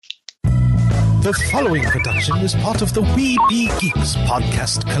The following production is part of the We Be Geeks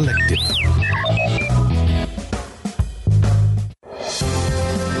podcast collective.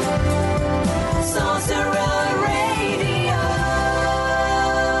 Sorcerer Radio.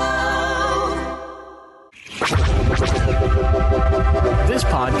 This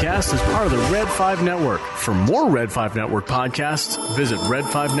podcast is part of the Red 5 Network. For more Red 5 Network podcasts, visit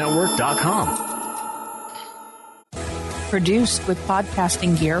red5network.com. Produced with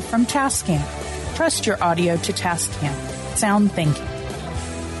podcasting gear from Tascam. Trust your audio to Tascam. Sound thinking.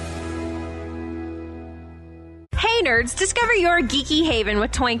 Hey nerds, discover your geeky haven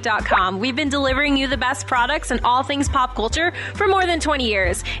with Toink.com. We've been delivering you the best products and all things pop culture for more than 20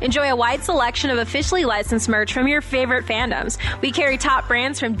 years. Enjoy a wide selection of officially licensed merch from your favorite fandoms. We carry top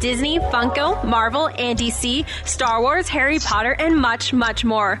brands from Disney, Funko, Marvel, and DC, Star Wars, Harry Potter, and much, much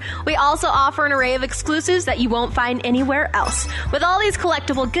more. We also offer an array of exclusives that you won't find anywhere else. With all these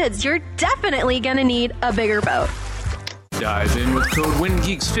collectible goods, you're definitely gonna need a bigger boat. Dive in with code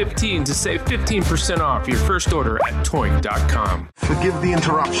WINGEEKS15 to save 15% off your first order at Toink.com. Forgive the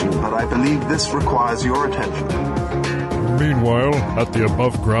interruption, but I believe this requires your attention. Meanwhile, at the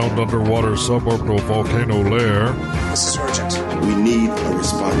above-ground underwater suborbital volcano lair... This is urgent. We need a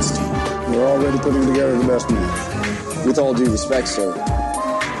response team. We're already putting together the best man. With all due respect, sir,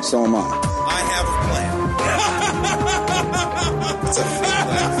 so am I. I have a plan. It's a fake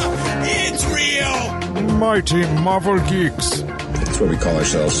laugh. It's real! Mighty Marvel Geeks. That's what we call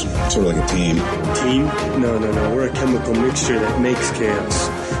ourselves. Sort of like a team. Team? No. We're a chemical mixture that makes chaos.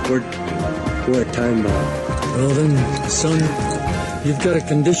 We're a time bomb. Well then, son, you've got a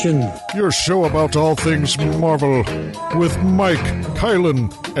condition. Your show about all things Marvel with Mike,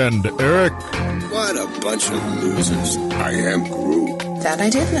 Kylan, and Eric. What a bunch of losers. I am Groot. That I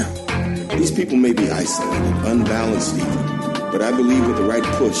did know. These people may be isolated, unbalanced even, but I believe with the right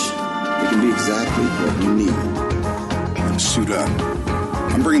push, it can be exactly what we need. Suit up.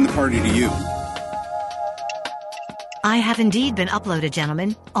 I'm bringing the party to you. I have indeed been uploaded,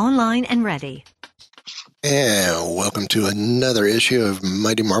 gentlemen. Online and ready. And welcome to another issue of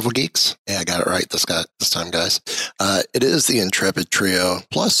Mighty Marvel Geeks. Yeah, I got it right this time, guys. It is the Intrepid Trio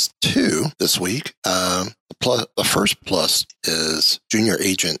plus 2 this week. The first plus is Junior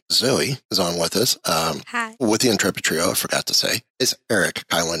Agent Zoe is on with us. Hi. With the Intrepid Trio, I forgot to say, is Eric,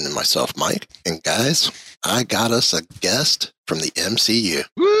 Kylan, and myself, Mike. And guys, I got us a guest from the MCU.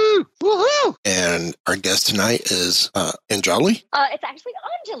 Woo! Woohoo! And our guest tonight is Anjali. It's actually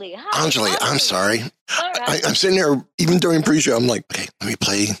Anjali. Hi. Anjali, I'm sorry. All right. I'm sitting there, even during pre-show, I'm like, okay, let me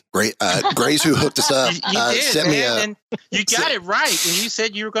play Grace, who hooked us up. You did, sent me and you got it right. And you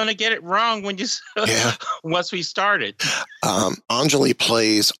said you were going to get it wrong when you once we started. Anjali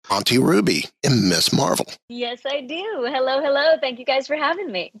plays Auntie Ruby in Miss Marvel. Yes, I do. Hello. Thank you guys for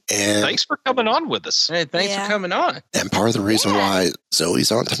having me. And Thanks for coming on with us. Hey, thanks for coming on. And part of the reason why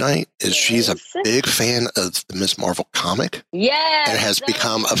Zoe's on tonight is she's a big fan of the Miss Marvel comic. Yes. And has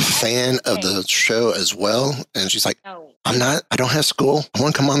become a fan of the show as well. And she's like, I don't have school. I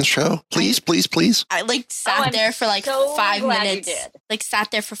want to come on the show. Please. I sat there for 5 minutes.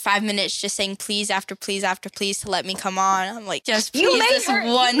 Sat there for 5 minutes just saying please after please to let me come on. I'm like, just you please made this her,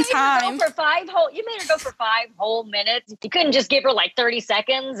 one you made time. Her go for you made her go for 5 whole minutes. You couldn't just give her 30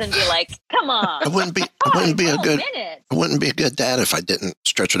 seconds and be like, come on. I wouldn't be a good dad if I didn't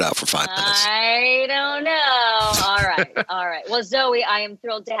stretch it out for 5 minutes. I don't know. All right. Well, Zoe, I am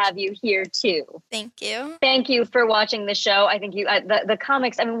thrilled to have you here too. Thank you. Thank you for watching the show. I think you the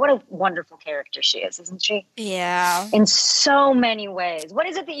comics. I mean, what a wonderful character she is, isn't she? Yeah. In so many ways. What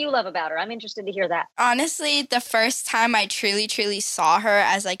is it that you love about her? I'm interested to hear that. Honestly, the first time I truly saw her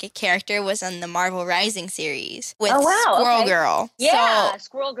as a character was in the Marvel Rising series with Squirrel Girl. Yeah,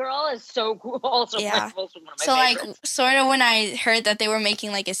 Squirrel Girl is so cool. Also, one of my favorites. Sort of when I heard that they were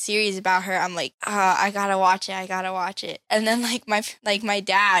making a series about her, I'm like, I gotta watch it. And then my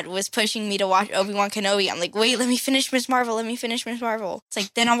dad was pushing me to watch Obi-Wan Kenobi. I'm like, wait, let me finish Miss Marvel. It's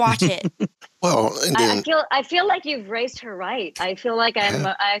like, then I'll watch it. Well, and then, I feel like you've raised her right. I feel like I'm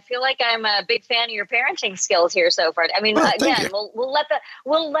a big fan of your parenting skills here so far. I mean, again, we'll let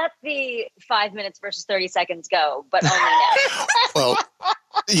the 5 minutes versus 30 seconds go, but only now. Well,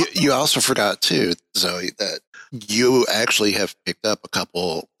 you also forgot too, Zoe, that you actually have picked up a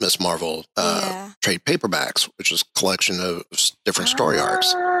couple Miss Marvel trade paperbacks, which is a collection of different story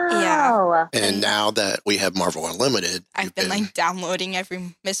arcs. Yeah. And now that we have Marvel Unlimited, I've been downloading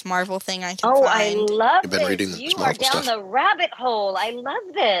every Miss Marvel thing I can find. I love You've been reading the You Marvel are down stuff. the rabbit hole. I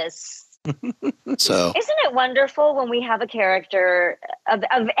love this. So isn't it wonderful when we have a character of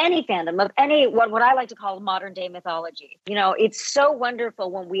any fandom, of any what I like to call modern day mythology? You know, it's so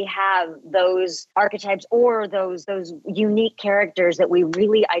wonderful when we have those archetypes or those unique characters that we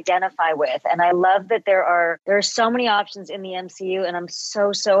really identify with. And I love that there are so many options in the MCU, and I'm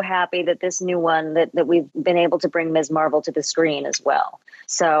so happy that this new one that we've been able to bring Ms. Marvel to the screen as well.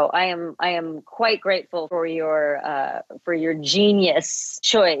 So I am quite grateful for your genius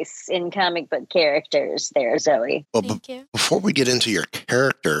choice in comic book characters there, Zoe. Well, thank you. Before we get into your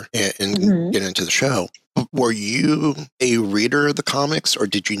character and get into the show, were you a reader of the comics, or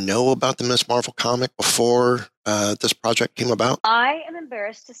did you know about the Ms. Marvel comic before this project came about? I am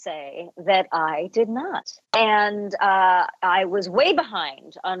embarrassed to say that I did not. And I was way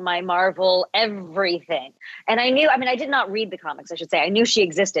behind on my Marvel everything. And I did not read the comics, I should say. I knew she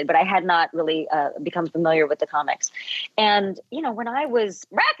existed, but I had not really become familiar with the comics. And, you know, when I was,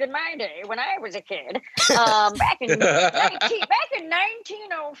 back in my day, when I was a kid, back in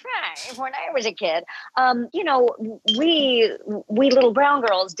 1905, when I was a kid, you know, we little brown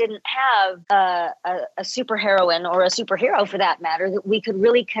girls didn't have a superheroine or a superhero, for that matter, that we could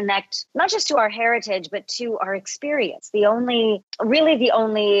really connect not just to our heritage but to our experience. The only one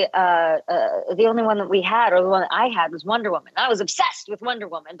that we had, or the one that I had, was Wonder Woman. I was obsessed with Wonder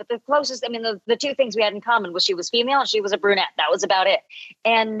Woman, but the closest, the two things we had in common was she was female and she was a brunette. That was about it.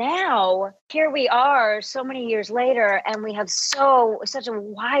 And now here we are so many years later, and we have such a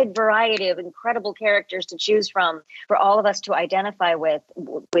wide variety of incredible characters to choose from for all of us to identify with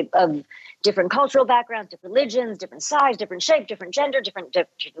of different cultural backgrounds, different religions, different size, different shape, different gender, different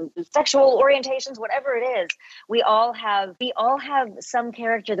sexual orientations, whatever it is. We all have some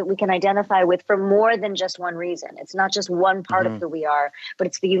character that we can identify with for more than just one reason. It's not just one part of who we are, but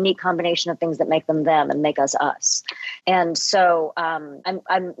it's the unique combination of things that make them them and make us us. And so I'm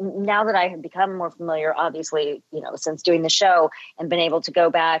now that I have become more familiar, obviously, you know, since doing the show, and been able to go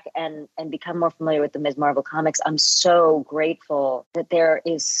back and become more familiar with the Ms. Marvel comics, I'm so grateful that there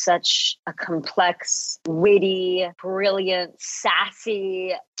is such a complex, witty, brilliant,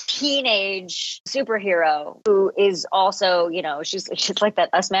 sassy teenage superhero who is also, you know, she's like that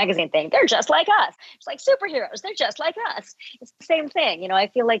Us Magazine thing. They're just like us. It's like superheroes. They're just like us. It's the same thing. You know, I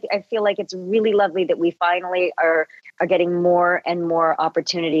feel like it's really lovely that we finally are getting more and more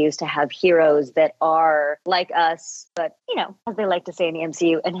opportunities to have heroes that are like us, but, you know, as they like to say in the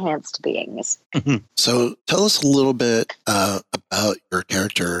MCU, enhanced beings. So tell us a little bit about your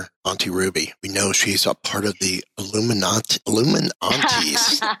character, Auntie Ruby. We know she's a part of the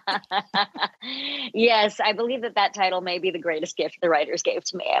Illuminantes. Yes, I believe that title may be the greatest gift the writers gave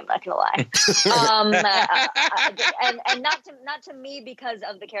to me. I'm not going to lie. And not to me because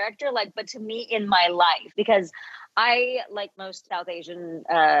of the character, but to me in my life, because I, like most South Asian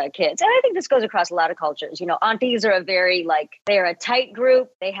kids, and I think this goes across a lot of cultures, you know, aunties are they're a tight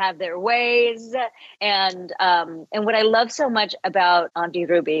group. They have their ways. And what I love so much about Auntie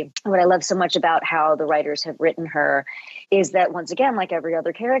Ruby, what I love so much about how the writers have written her, is that once again, like every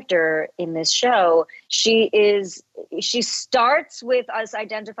other character in this show, she starts with us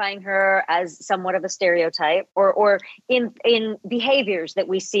identifying her as somewhat of a stereotype or in behaviors that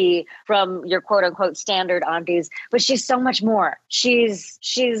we see from your quote unquote standard aunties, but she's so much more. She's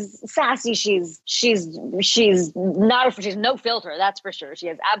sassy. She's no filter. That's for sure. She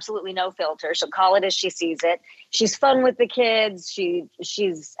has absolutely no filter. She'll call it as she sees it. She's fun with the kids.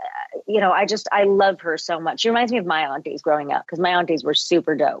 She's I love her so much. She reminds me of my aunties growing up, because my aunties were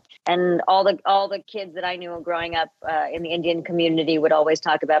super dope. And all the kids that I knew growing up in the Indian community would always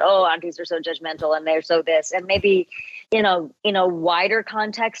talk about, oh, aunties are so judgmental and they're so this. And maybe, in a wider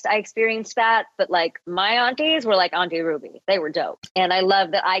context, I experienced that. But like my aunties were like Auntie Ruby. They were dope. And I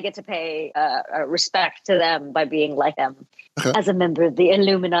love that I get to pay respect to them by being like them. As a member of the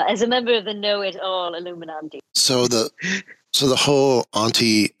Illuminati, as a member of the know-it-all Illuminati. So the whole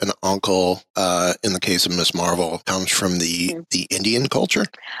auntie and uncle, in the case of Ms. Marvel, comes from the Indian culture?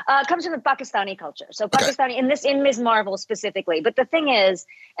 Comes from the Pakistani culture. So Pakistani, in Ms. Marvel specifically. But the thing is,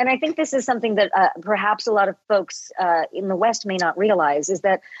 and I think this is something that perhaps a lot of folks in the West may not realize, is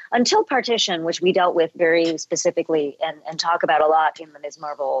that until partition, which we dealt with very specifically and talk about a lot in the Ms.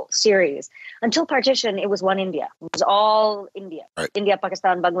 Marvel series, until partition, it was one India. It was all India. Right. India,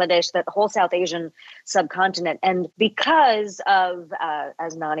 Pakistan, Bangladesh, that whole South Asian subcontinent. And because because of,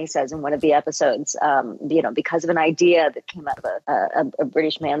 as Nani says in one of the episodes, because of an idea that came out of a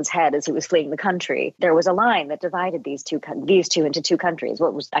British man's head as he was fleeing the country, there was a line that divided these two into two countries. Well,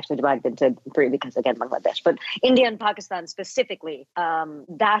 it was actually divided into three because, again, Bangladesh. But India and Pakistan specifically,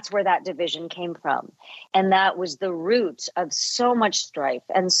 that's where that division came from. And that was the root of so much strife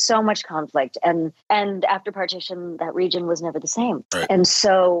and so much conflict. And after partition, that region was never the same. Right. And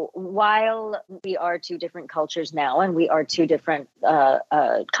so while we are two different cultures now and we are two different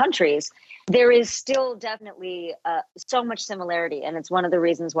countries, there is still definitely so much similarity. And it's one of the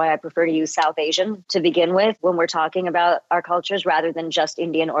reasons why I prefer to use South Asian to begin with when we're talking about our cultures rather than just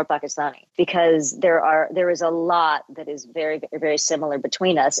Indian or Pakistani, because there is a lot that is very, very, very similar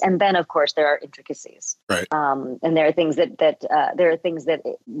between us. And then, of course, there are intricacies. Right. And there are things that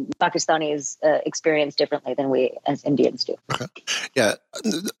Pakistanis experience differently than we as Indians do. Okay. Yeah.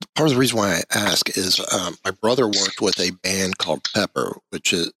 Part of the reason why I ask is my brother worked with a band called Pepper,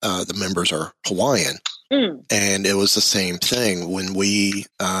 which is the members are Hawaiian. And it was the same thing when we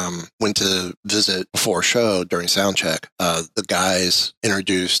went to visit before a show during sound check. The guys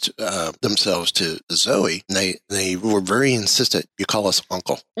introduced themselves to Zoe, and they were very insistent. You call us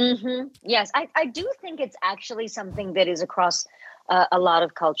uncle. Mm-hmm. Yes, I do think it's actually something that is across a lot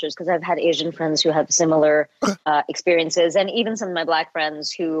of cultures, because I've had Asian friends who have similar experiences, and even some of my Black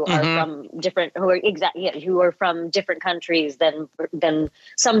friends who are from different, who are from different countries than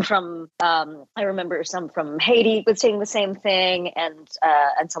some from. I remember some from Haiti was saying the same thing, and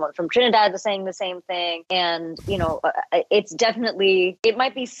someone from Trinidad was saying the same thing, and it's definitely, it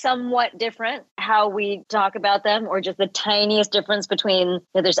might be somewhat different how we talk about them, or just the tiniest difference between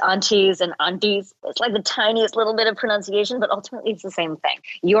there's aunties and aunties. It's like the tiniest little bit of pronunciation, but ultimately it's the same thing.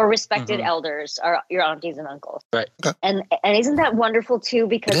 Your respected elders are your aunties and uncles. Right. Okay. And isn't that wonderful too?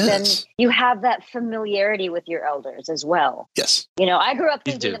 Because then you have that familiarity with your elders as well. Yes. I grew up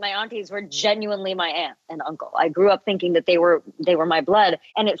thinking that my aunties were genuinely my aunt and uncle. I grew up thinking that they were my blood,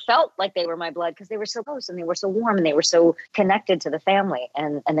 and it felt like they were my blood because they were so close and they were so warm and they were so connected to the family.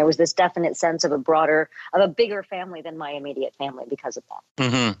 And there was this definite sense of a bigger family than my immediate family because of that.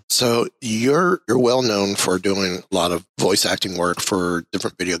 Mm-hmm. So you're well known for doing a lot of voice acting work for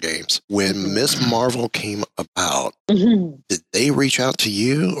different video games. When Ms. Marvel came about, did they reach out to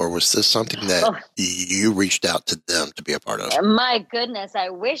you, or was this something that you reached out to them to be a part of? My goodness, I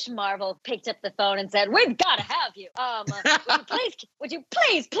wish Marvel picked up the phone and said, "We've got to have you. Would you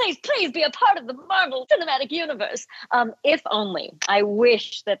please be a part of the Marvel Cinematic Universe?" If only. I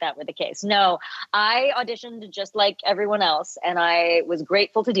wish that were the case. No, I auditioned just like everyone else, and I was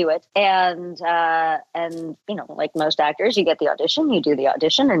grateful to do it. And like most actors, you get the audition, you do the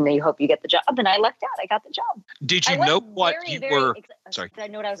audition, and you hope you get the job. And I lucked out. I got the job. Did you know what you were? Sorry. Did I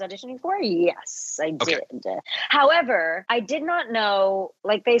know what I was auditioning for? Yes, I did. However, I did not know,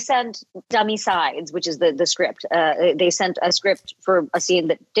 like, they sent dummy sides, which is the script. They sent a script for a scene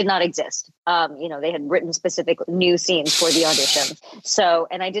that did not exist. They had written specific new scenes for the audition. So,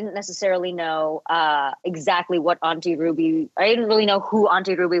 and I didn't necessarily know exactly what Auntie Ruby, I didn't really know who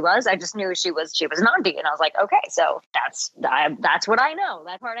Auntie Ruby was. I just knew she was an auntie. And I was like, okay, so that's what I know.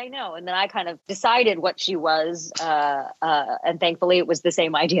 That part I know. And then I kind of decided what she was. And thankfully it was the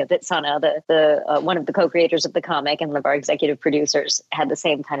same idea that Sana, the one of the co-creators of the comic and one of our executive producers, had the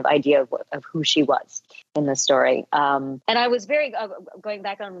same kind of idea of who she was in the story. And I was very, going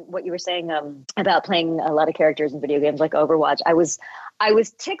back on what you were saying about playing a lot of characters in video games like Overwatch, I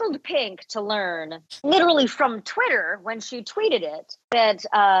was tickled pink to learn, literally from Twitter when she tweeted it, that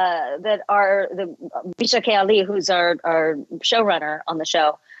Bisha K. Ali, who's our showrunner on the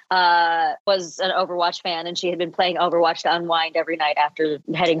show, was an Overwatch fan, and she had been playing Overwatch to unwind every night after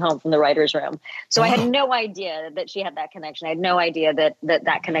heading home from the writer's room. So I had no idea that she had that connection. I had no idea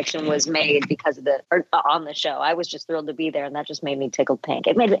that connection was made because of on the show. I was just thrilled to be there, and that just made me tickled pink.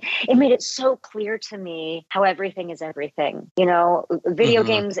 It made it so clear to me how everything is everything. Video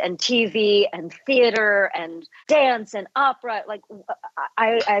games and TV and theater and dance and opera. Like,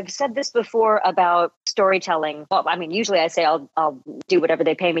 I've said this before about storytelling. Well, I mean, usually I say I'll do whatever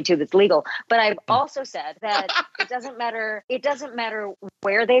they pay me to that's legal, but I've also said that it doesn't matter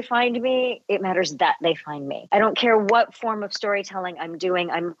where they find me, it matters that they find me. I don't care what form of storytelling I'm doing.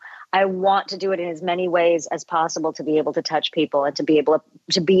 I want to do it in as many ways as possible to be able to touch people and to be able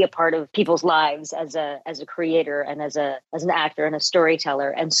to be a part of people's lives as a creator and as an actor and a storyteller.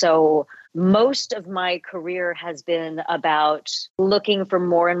 And so most of my career has been about looking for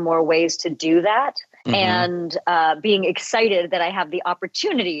more and more ways to do that. and being excited that I have the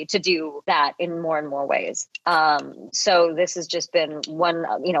opportunity to do that in more and more ways. So this has just been one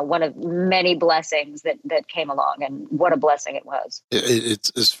of many blessings that came along, and what a blessing it was.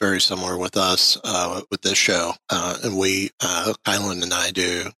 It's very similar with us with this show, and we, Kylan and I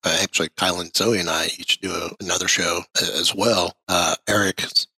do. Actually, Kylan, Zoe, and I each do another show as well. Eric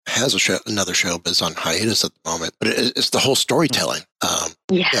has another show, but it's on hiatus at the moment. But it's the whole storytelling.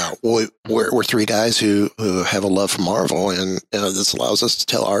 We're three guys who have a love for Marvel, and this allows us to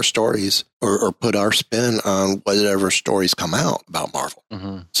tell our stories or put our spin on whatever stories come out about Marvel.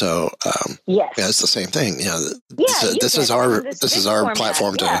 So it's the same thing. This is our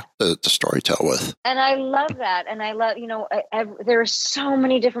platform to storytell with. And I love that. And I love, there are so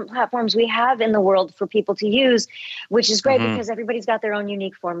many different platforms we have in the world for people to use, which is great because everybody's got their own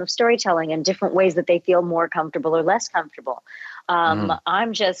unique form of storytelling and different ways that they feel more comfortable or less comfortable.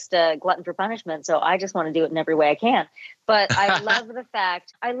 I'm just a glutton for punishment, so I just want to do it in every way I can. But I love the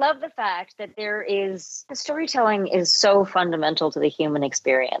fact that the storytelling is so fundamental to the human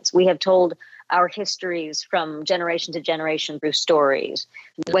experience. We have told our histories from generation to generation through stories,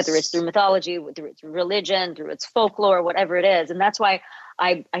 whether it's through mythology, through its religion, through its folklore, whatever it is. And that's why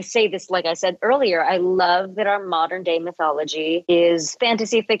I say this, like I said earlier, I love that our modern day mythology is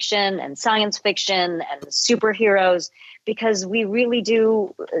fantasy fiction and science fiction and superheroes, because we really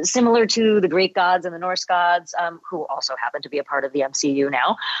do, similar to the Greek gods and the Norse gods, who also happen to be a part of the MCU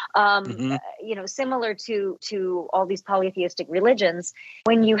now, similar to all these polytheistic religions,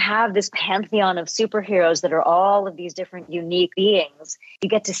 when you have this pantheon of superheroes that are all of these different unique beings, you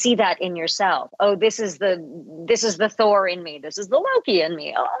get to see that in yourself. Oh, this is the Thor in me. This is the Loki in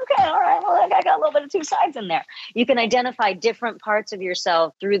me. Oh, okay, all right. Well, I got a little bit of two sides in there. You can identify different parts of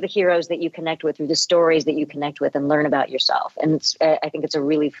yourself through the heroes that you connect with, through the stories that you connect with, and learn about yourself. And I think it's a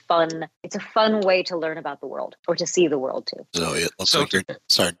really fun way to learn about the world, or to see the world too. So it looks like you're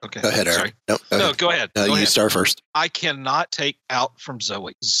sorry. Okay. Go ahead, Eric. No, go ahead. You start first. I cannot take out from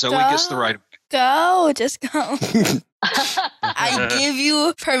Zoe. Zoe gets the right. Just go. I give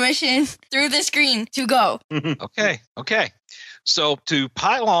you permission through the screen to go. Okay. So to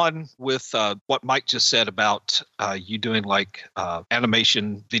pile on with what Mike just said about you doing like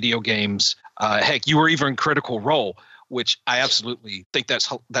animation, video games, heck, you were even in Critical Role, which I absolutely think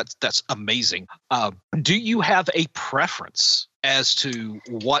that's amazing. Do you have a preference as to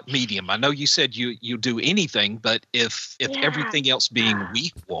what medium? I know you said you do anything, but if everything else being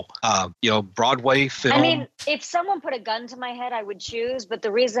equal, Broadway, film. I mean, if someone put a gun to my head, I would choose. But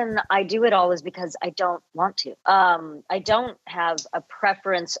the reason I do it all is because I don't want to. I don't have a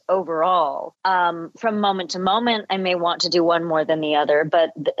preference overall. From moment to moment, I may want to do one more than the other.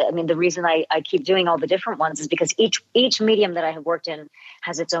 But the reason I keep doing all the different ones is because each medium that I have worked in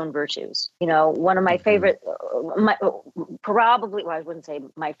has its own virtues. One of my favorite, probably, well, I wouldn't say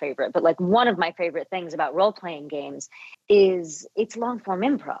my favorite, but like one of my favorite things about role-playing games is it's long-form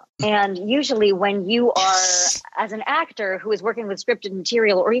improv. And usually when you are, as an actor who is working with scripted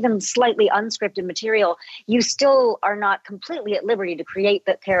material or even slightly unscripted material, you still are not completely at liberty to create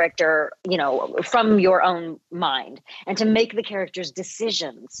the character, from your own mind and to make the character's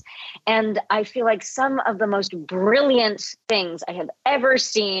decisions. And I feel like some of the most brilliant things I have ever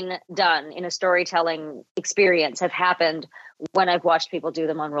seen done in a storytelling experience have happened when I've watched people do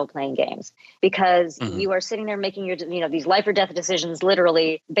them on role-playing games, because you are sitting there making your, these life or death decisions,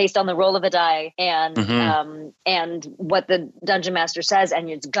 literally based on the roll of a die and what the dungeon master says, and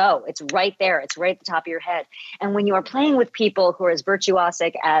it's go. It's right there. It's right at the top of your head. And when you are playing with people who are as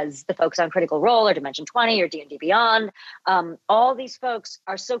virtuosic as the folks on Critical Role or Dimension 20 or D&D Beyond, all these folks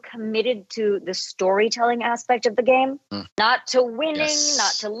are so committed to the storytelling aspect of the game, not to winning,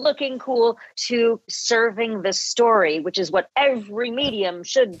 not to looking cool, to serving the story, which is what every medium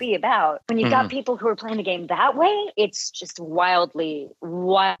should be about. When you've got people who are playing the game that way, it's just wildly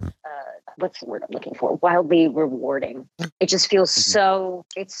what's the word I'm looking for? Wildly rewarding. It just feels so,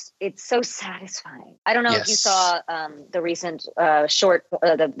 it's so satisfying. I don't know if you saw the recent short,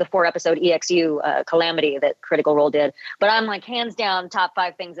 the 4-episode EXU Calamity that Critical Role did, but I'm like hands down top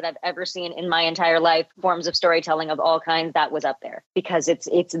 5 things that I've ever seen in my entire life, forms of storytelling of all kinds, that was up there, because it's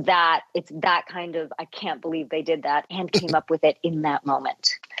that kind of, I can't believe they did that and came up with it in that moment.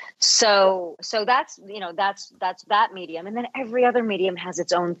 So that's that medium. And then every other medium has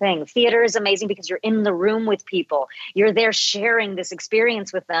its own thing. Theater is amazing because you're in the room with people. You're there sharing this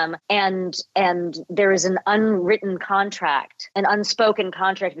experience with them. And there is an unwritten contract, an unspoken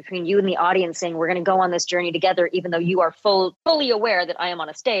contract between you and the audience saying, we're going to go on this journey together, even though you are fully aware that I am on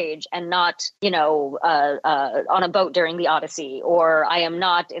a stage and not, on a boat during the Odyssey, or I am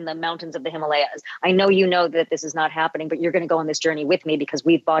not in the mountains of the Himalayas. I know you know that this is not happening, but you're going to go on this journey with me because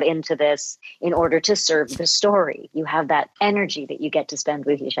we've bought into this in order to serve the story. You have that energy that you get to spend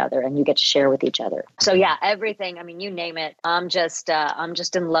with each other and you get to share with each other. So yeah, everything. I mean, you name it. I'm just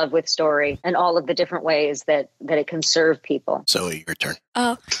in love with story and all of the different ways that it can serve people. Zoe, your turn.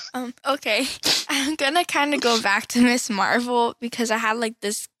 Oh, okay. I'm gonna kind of go back to Miss Marvel because I had like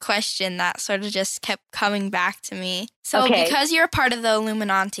this question that sort of just kept coming back to me. So because you're a part of the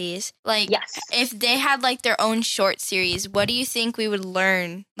Illuminantes, like if they had like their own short series, what do you think we would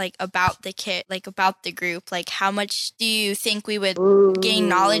learn like about the kid, like about the group? Like how much do you think we would gain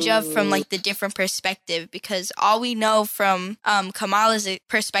knowledge of from like the different perspective? Because all we know from Kamala's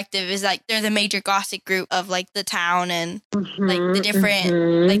perspective is like they're the major gossip group of like the town and like the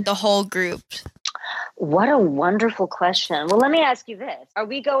different like the whole group. What a wonderful question. Well, let me ask you this. Are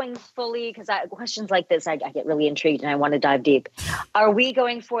we going fully, because questions like this, I get really intrigued and I want to dive deep. Are we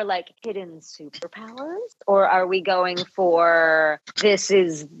going for like hidden superpowers, or are we going for this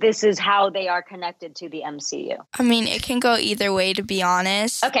is how they are connected to the MCU? I mean, it can go either way, to be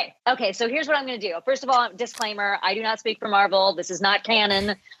honest. Okay. So here's what I'm going to do. First of all, disclaimer, I do not speak for Marvel. This is not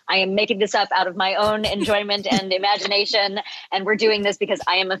canon. I am making this up out of my own enjoyment and imagination. And we're doing this because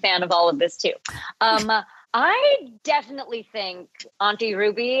I am a fan of all of this too. I definitely think Auntie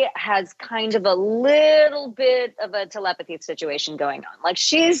Ruby has kind of a little bit of a telepathy situation going on. Like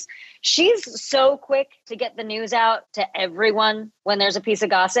she's so quick to get the news out to everyone when there's a piece of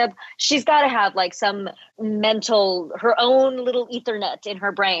gossip. She's got to have like some her own little ethernet in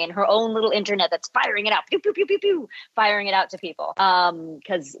her brain, her own little internet that's firing it out, pew, pew, pew, pew, pew, firing it out to people.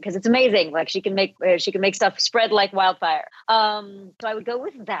 Because it's amazing. Like she can make stuff spread like wildfire. So I would go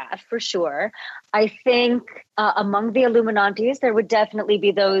with that for sure. I think among the Illuminantes, there would definitely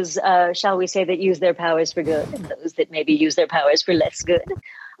be those, shall we say, that use their powers for good and those that maybe use their powers for less good.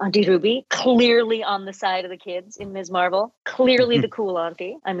 Auntie Ruby, clearly on the side of the kids in Ms. Marvel, clearly the cool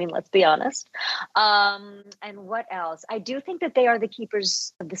auntie. I mean, let's be honest. And what else? I do think that they are the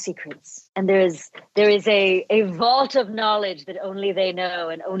keepers of the secrets. And there is a vault of knowledge that only they know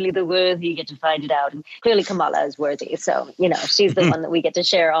and only the worthy get to find it out. And clearly Kamala is worthy. So, she's the one that we get to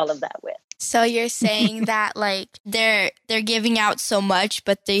share all of that with. So you're saying that like they're giving out so much,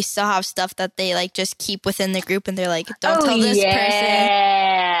 but they still have stuff that they like just keep within the group, and they're like, don't tell this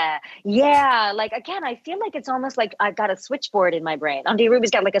person. Yeah. Like again, I feel like it's almost like I've got a switchboard in my brain. Auntie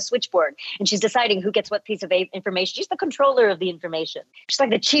Ruby's got like a switchboard, and she's deciding who gets what piece of information. She's the controller of the information. She's like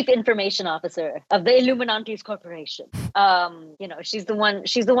the chief information officer of the Illuminantes Corporation. She's the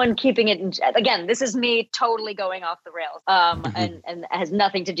one keeping it. Again, this is me totally going off the rails. And has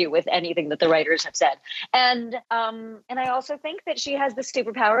nothing to do with anything that the writers have said. And I also think that she has the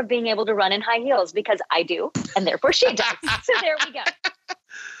superpower of being able to run in high heels, because I do, and therefore she does. So there we go.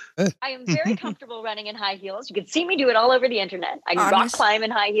 I am very comfortable running in high heels. You can see me do it all over the internet. I can rock climb in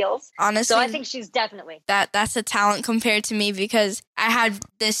high heels. Honestly, so I think she's definitely that's a talent compared to me, because I had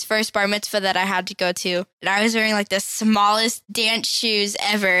this first bar mitzvah that I had to go to, and I was wearing like the smallest dance shoes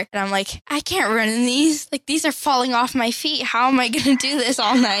ever, and I'm like, I can't run in these. Like these are falling off my feet. How am I going to do this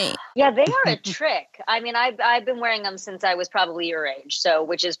all night? Yeah, they are a trick. I mean, I've been wearing them since I was probably your age, so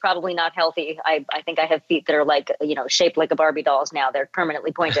which is probably not healthy. I think I have feet that are like shaped like a Barbie doll's now. They're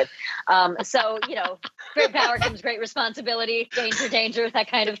permanently pointed. So great power comes great responsibility. Danger, that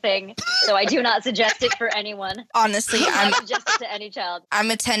kind of thing. So I do not suggest it for anyone. Honestly, I suggest it to any child. I'm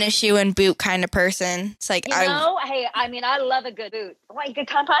a tennis shoe and boot kind of person. It's like hey, I love a good boot. Well, you can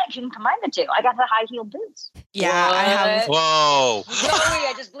combine the two. I got the high heel boots. Yeah, what? I have. Whoa, Zoe,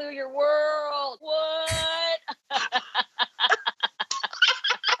 I just blew your world. What?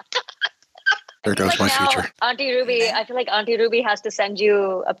 There goes my future. Auntie Ruby, I feel like Auntie Ruby has to send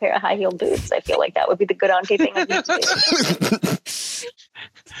you a pair of high heel boots. I feel like that would be the good auntie thing of you to do.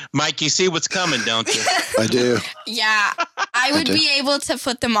 Mike, you see what's coming, don't you? I do. Yeah, I would be able to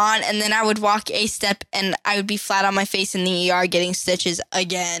put them on, and then I would walk a step, and I would be flat on my face in the ER getting stitches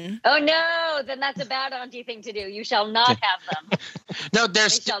again. Oh no, then that's a bad auntie thing to do. You shall not have them. No,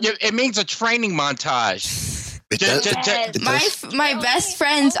 it means a training montage. My best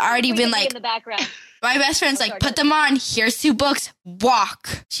friend's already been like, in the background. My best friend's like, put them on. Here's 2 books.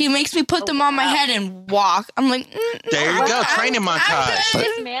 Walk. She makes me put them on my head and walk. I'm like, there you go. Training montage.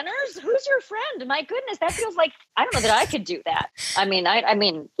 His manners? Who's your friend? My goodness, that feels like, I don't know that I could do that. I mean,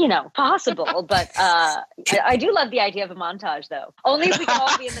 possible, but I do love the idea of a montage, though. Only if we can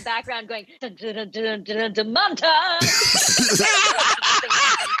all be in the background going, dun, dun, dun, dun, dun, dun, montage.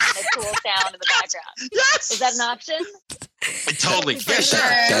 A cool sound in the background. Yes! Is that an option? Totally. Yes,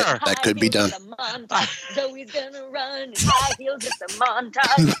 that could be done. Zoe's gonna run. High heels, it's a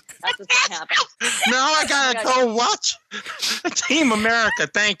montage. That's what's gonna happen. Now I gotta go watch Team America.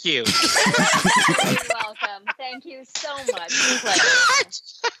 Thank you. You're welcome. Thank you so much.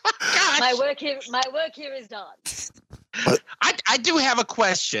 My work here is done. I do have a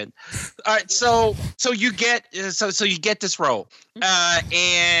question. All right, so you get this role,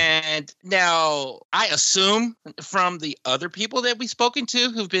 and now I assume from the other people that we've spoken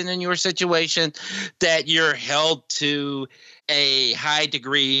to who've been in your situation that you're held to a high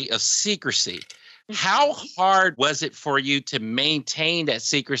degree of secrecy. How hard was it for you to maintain that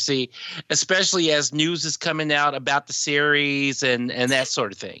secrecy, especially as news is coming out about the series and that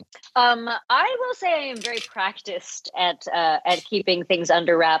sort of thing? I will say I am very practiced at keeping things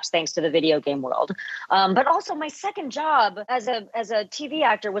under wraps, thanks to the video game world. But also, my second job as a TV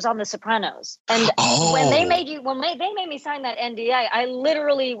actor was on The Sopranos, and when they made me sign that NDA, I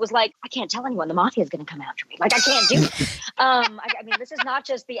literally was like, I can't tell anyone. The mafia is going to come after me. Like, I can't do it. I mean, this is not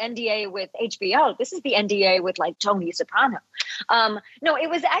just the NDA with HBO. This is the NDA with like Tony Soprano. No, it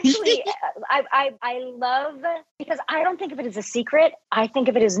was actually I love, because I don't think of it as a secret. I think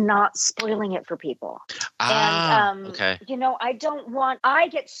of it as not spoiling it for people. Okay. I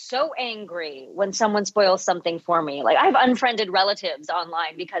get so angry when someone spoils something for me. Like, I've unfriended relatives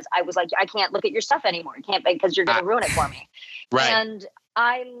online because I was like, I can't look at your stuff anymore. I can't, because you're going to ruin it for me. Right. And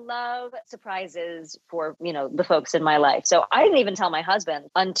I love surprises for, the folks in my life. So I didn't even tell my husband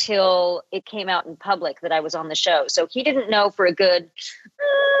until it came out in public that I was on the show. So he didn't know for a good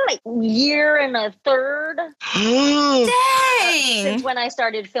year and a third. Dang! Since when I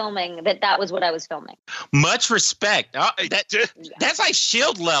started filming, that was what I was filming. Much respect. That's like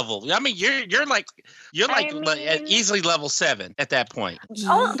SHIELD level. I mean, you're like easily level 7 at that point.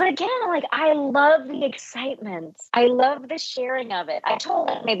 Oh, but again, I love the excitement. I love the sharing of it. I told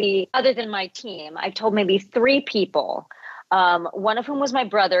maybe, other than my team, I told maybe 3 people. One of whom was my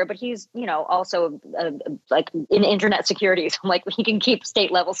brother, but he's, also in internet security. So I'm like, he can keep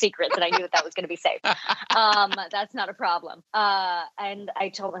state level secrets. And I knew that was going to be safe. That's not a problem. And I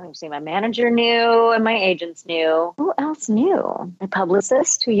told him, my manager knew and my agents knew. Who else knew? My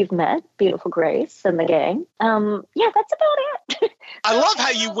publicist, who you've met, beautiful Grace, and the gang. Yeah, that's about it. I love how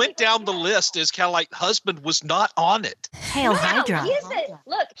you went down the list as kind of like husband was not on it. Hail Hydra.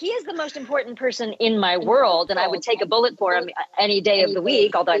 He is the most important person in my world, and I would take a bullet for him any day of the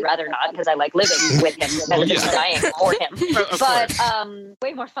week, although I'd rather not, because I like living with him rather than dying for him. But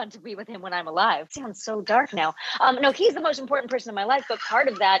way more fun to be with him when I'm alive. Sounds so dark now. No, he's the most important person in my life, but part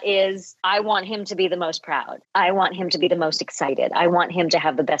of that is I want him to be the most proud. I want him to be the most excited. I want him to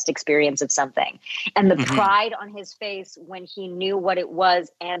have the best experience of something. And the pride on his face when he knew what it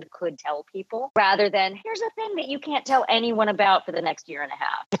was and could tell people, rather than, here's a thing that you can't tell anyone about for the next year and a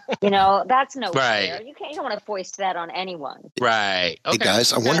half. That's no fair. You don't want to foist that on anyone. Right. Okay. Hey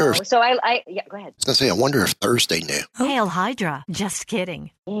guys, I wonder if. So yeah, go ahead. I was gonna say, I wonder if Thursday knew. Hail Hydra. Just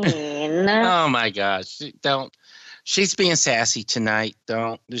kidding. Oh my gosh! Don't. She's being sassy tonight.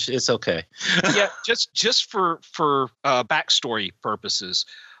 Don't. It's okay. Yeah, just for backstory purposes.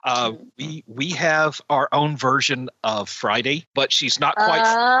 We have our own version of Friday, but she's not quite.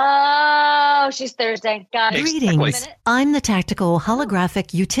 Oh, she's Thursday. Got it. Greetings. I'm the Tactical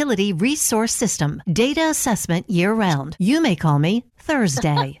Holographic Utility Resource System. Data assessment year-round. You may call me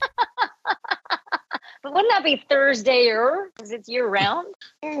Thursday. But wouldn't that be Thursdayer? Because it's year-round?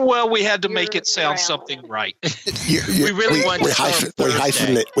 Well, we had to make it sound something right. We really want to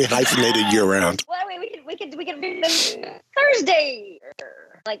we hyphenated year-round. Well, we could Thursday.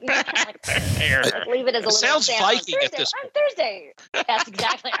 Like leave it as a little sounds Viking Thursday, at this point. I'm Thursday. That's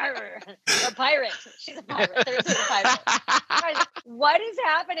exactly. A pirate. She's a pirate. Thursday's a pirate. Guys, what is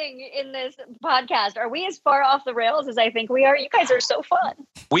happening in this podcast? Are we as far off the rails as I think we are? You guys are so fun.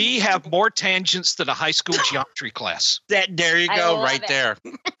 We have more tangents than a high school geometry class. There you go, right there.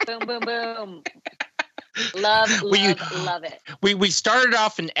 Boom, boom, boom. Love it. We started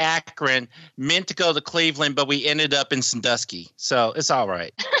off in Akron, meant to go to Cleveland, but we ended up in Sandusky. So it's all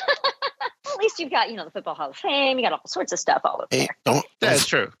right. At least least you've got, the Football Hall of Fame. You got all sorts of stuff all over there. That's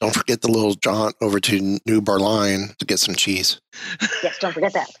true. Don't forget the little jaunt over to New Barline to get some cheese. Yes, don't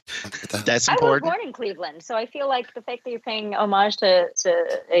forget that. That's important. I was born in Cleveland, so I feel like the fact that you're paying homage to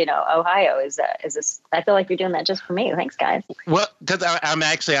Ohio is I feel like you're doing that just for me. Thanks, guys. Well, because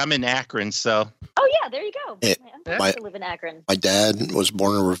I'm in Akron, so. Oh yeah, there you go. I used to live in Akron. My dad was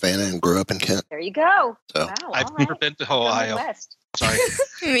born in Ravenna and grew up in Kent. There you go. So. Wow, I've never been to Ohio. Sorry.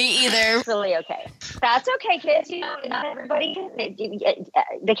 Me either. It's really okay. That's okay, kids. Not everybody can.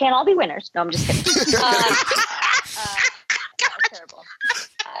 They can't all be winners. No, I'm just kidding. Terrible.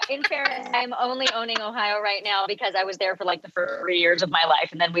 In fairness, I'm only owning Ohio right now because I was there for like the first 3 years of my life,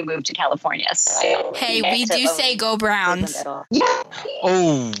 and then we moved to California. So hey, we do say go Browns.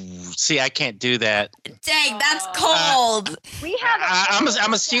 Oh, see, I can't do that. Dang, that's cold. We have.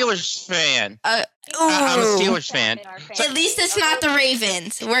 I'm a Steelers fan. I'm a Steelers fan. At least it's not the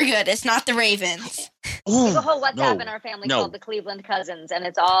Ravens. We're good. It's not the Ravens. There's a whole WhatsApp in our family called the Cleveland Cousins, and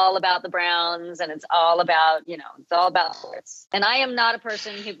it's all about the Browns, and it's all about, it's all about sports. And I am not a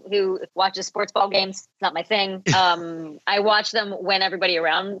person who watches sports ball games. It's not my thing. I watch them when everybody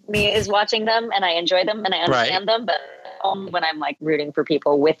around me is watching them, and I enjoy them, and I understand them, but only when I'm like rooting for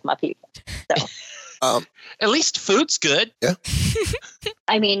people with my people. So. At least food's good. Yeah.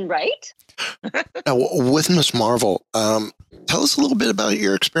 I mean, right? Now, with Ms. Marvel, tell us a little bit about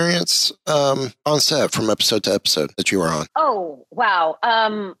your experience on set from episode to episode that you were on. Oh, wow.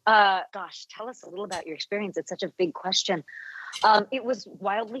 Gosh, tell us a little about your experience. It's such a big question. It was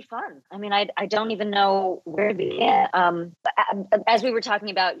wildly fun. I mean, I don't even know where to begin. As we were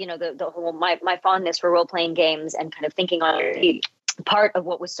talking about, the whole my fondness for role-playing games and kind of thinking on it. Part of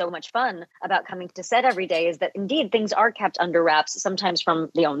what was so much fun about coming to set every day is that indeed things are kept under wraps, sometimes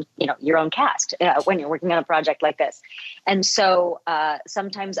from your own cast when you're working on a project like this. And so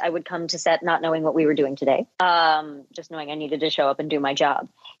sometimes I would come to set not knowing what we were doing today, just knowing I needed to show up and do my job.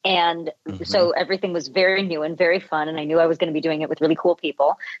 And so everything was very new and very fun. And I knew I was going to be doing it with really cool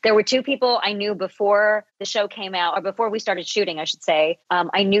people. There were 2 people I knew before the show came out, or before we started shooting, I should say.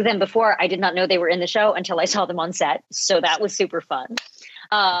 I knew them before. I did not know they were in the show until I saw them on set. So that was super fun.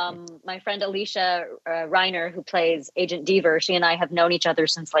 My friend Alicia Reiner, who plays Agent Deaver, she and I have known each other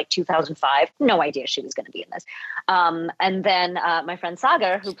since like 2005. No idea she was going to be in this. And then my friend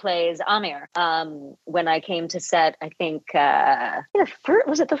Sagar, who plays Amir. When I came to set, I think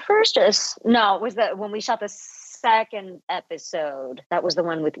was it the first? No, it was when we shot the second episode. That was the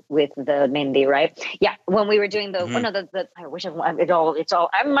one with the Mindy, right? Yeah, when we were doing the one of the I wish it's all.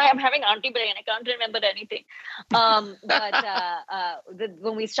 I'm having auntie brain. I can't remember anything.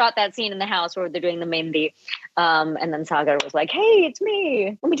 When we shot that scene in the house where they're doing the Mindy, and then Sagar was like, "Hey, it's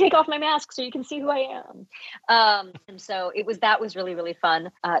me. Let me take off my mask so you can see who I am." And so that was really, really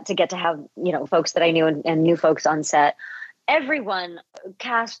fun to get to have folks that I knew and new folks on set. Everyone,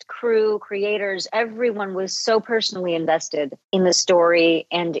 cast, crew, creators, everyone was so personally invested in the story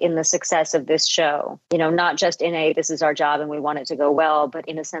and in the success of this show. Not just in this is our job and we want it to go well, but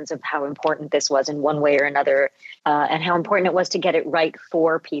in a sense of how important this was in one way or another, and how important it was to get it right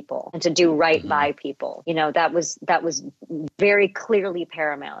for people and to do right by people. That was very clearly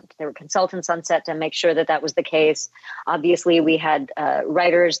paramount. There were consultants on set to make sure that was the case. Obviously, we had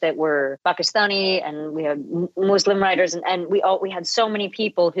writers that were Pakistani, and we had Muslim writers, and we had so many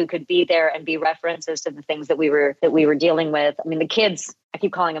people who could be there and be references to the things that we were dealing with. I mean, the kids, I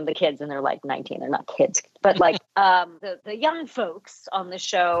keep calling them the kids, and they're like 19. They're not kids, but like the young folks on the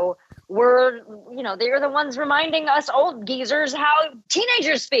show were, they're the ones reminding us old geezers how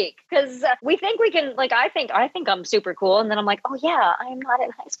teenagers speak, because we think we can. Like, I think I'm super cool, and then I'm like, oh yeah, I'm not in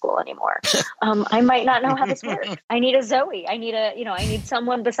high school anymore. I might not know how this works. I need a Zoe. I need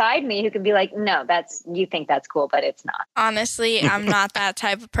someone beside me who can be like, no, you think that's cool, but it's not. Honestly, I'm not that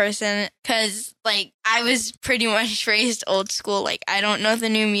type of person, because like I was pretty much raised old school. Like, I don't know the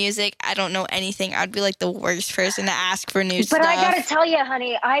new music. I don't know anything. I'd be like the worst person to ask for new stuff. But I gotta tell you,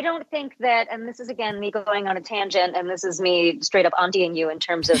 honey, I don't think that, and this is again me going on a tangent, and this is me straight up auntieing you in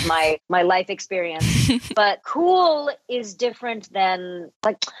terms of my life experience. But cool is different than,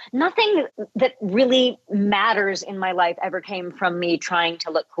 like, nothing that really matters in my life ever came from me trying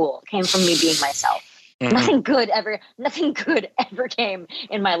to look cool. It came from me being myself. Mm-hmm. Nothing good ever came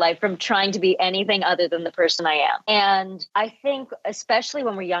in my life from trying to be anything other than the person I am. And I think, especially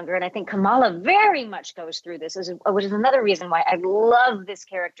when we're younger, and I think Kamala very much goes through this, which is another reason why I love this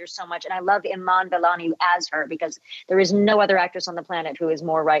character so much. And I love Iman Vellani as her, because there is no other actress on the planet who is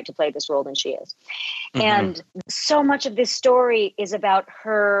more right to play this role than she is. Mm-hmm. And so much of this story is about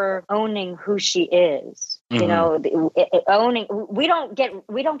her owning who she is. You know, owning. We don't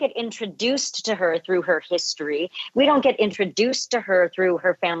get introduced to her through her history. We don't get introduced to her through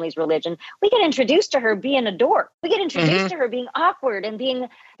her family's religion. We get introduced to her being a dork. We get introduced to her being awkward and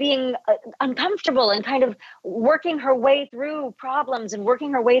being uncomfortable and kind of working her way through problems and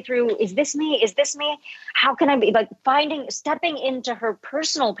working her way through, is this me? Is this me? How can I be, like, stepping into her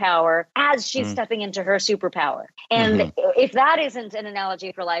personal power as she's stepping into her superpower. And if that isn't an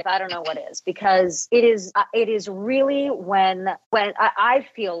analogy for life, I don't know what is, because it is really when I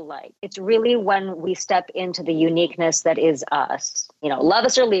feel like it's really when we step into the uniqueness that is us, you know, love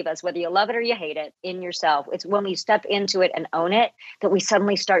us or leave us, whether you love it or you hate it in yourself. It's when we step into it and own it that we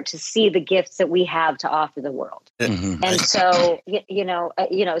suddenly start to see the gifts that we have to offer the world. And so,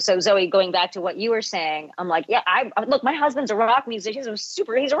 so Zoe, going back to what you were saying, I'm like, yeah, look, my husband's a rock musician.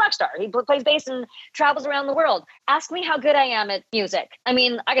 He's a rock star. He plays bass and travels around the world. Ask me how good I am at music. I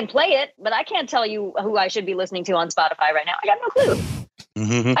mean, I can play it, but I can't tell you who I should be listening to on Spotify right now. I got no clue.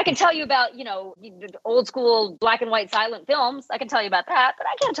 I can tell you about, you know, old school black and white silent films. I can tell you about that, but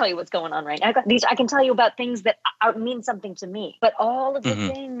I can't tell you what's going on right now. I can tell you about things that mean something to me. But all of the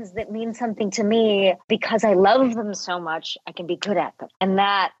things that mean something to me, because I love them so much, I can be good at them. And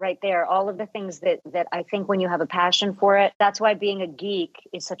that right there, all of the things that I think when you have a passion for it, that's why being a geek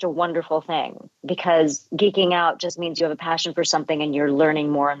is such a wonderful thing, because geeking out just means you have a passion for something and you're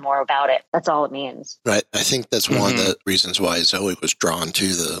learning more and more about it. That's all it means. Right. I think that's one of the reasons why Zoe was drawn to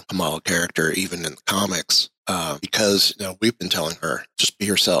the Kamala character, even in the comics, because, you know, we've been telling her, just be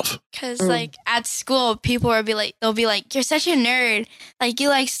yourself. Because, like, at school, they'll be like, you're such a nerd. Like, you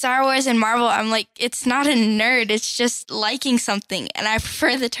like Star Wars and Marvel. I'm like, it's not a nerd. It's just liking something. And I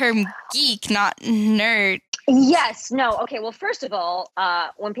prefer the term geek, not nerd. Yes. No. Okay. Well, first of all,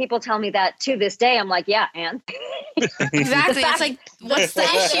 when people tell me that to this day, I'm like, yeah, and? Exactly. It's like, what's the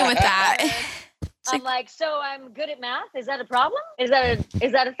issue with that? I'm like, so I'm good at math. Is that a problem? Is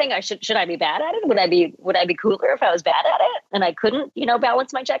that a thing? Should I be bad at it? Would I be cooler if I was bad at it and I couldn't, you know,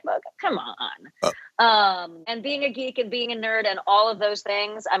 balance my checkbook? Come on. And being a geek and being a nerd and all of those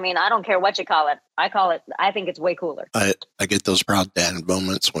things. I mean, I don't care what you call it. I think it's way cooler. I get those proud dad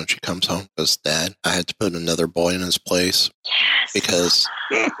moments when she comes home because, Dad, I had to put another boy in his place. Yes. Because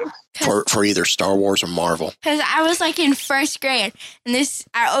for either Star Wars or Marvel. Because I was like in first grade, and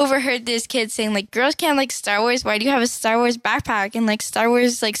I overheard this kid saying, like, girls can't like Star Wars. Why do you have a Star Wars backpack and like Star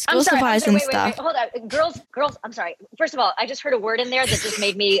Wars like school supplies and stuff? Wait, hold on, girls. I'm sorry. First of all, I just heard a word in there that just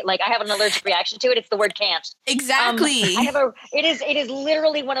made me like I have an allergic reaction to it. It's the word can't. Exactly. It is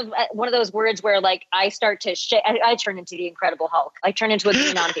literally one of those words where like I start to shake. I turn into the Incredible Hulk. I turn into a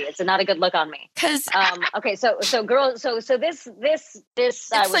Xenon. It's not a good look on me. Because okay, so girls, so this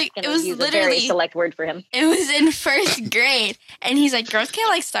I was like, going to use a very select word for him. It was in first grade, and he's like, girls can't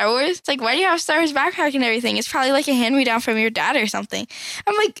like Star Wars. It's like, why do you have Star Wars backpack and everything? It's probably like a hand-me-down from your dad or something.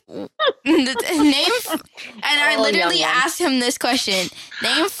 I'm like, I literally asked him this question: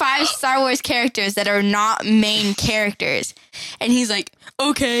 name 5 Star Wars characters that are not main characters. And he's like,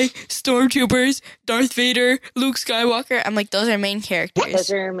 okay, Stormtroopers, Darth Vader, Luke Skywalker. I'm like, those are main characters.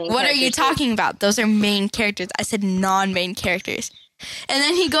 Those are main what characters. Are you talking about? Those are main characters. I said non-main characters. And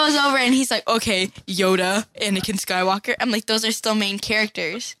then he goes over and he's like, okay, Yoda, Anakin Skywalker. I'm like, those are still main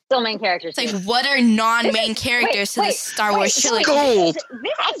characters. Still main characters. It's like, what are non-main characters to the Star Wars trilogy?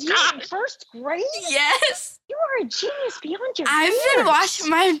 This is you in first grade? Yes. You are a genius beyond your I've been watching,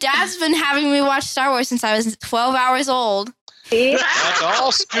 my dad's been having me watch Star Wars since I was 12 hours old. That's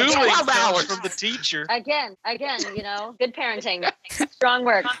all schooling hours from the teacher. Again, you know, good parenting. Strong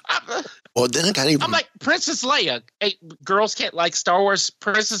work. Well, then it got even... I'm like, Princess Leia. Hey, girls can't like Star Wars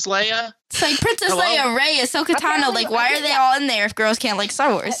Princess Leia? It's like Princess Leia, Rey, Ahsoka Tano. Like, why are they all in there if girls can't like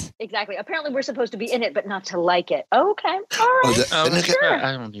Star Wars? Exactly. Apparently, we're supposed to be in it, but not to like it. Okay. All right.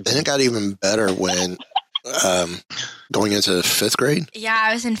 Then it got even better when... going into 5th grade? Yeah,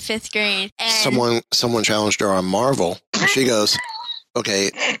 I was in 5th grade. And Someone challenged her on Marvel. And she goes, okay,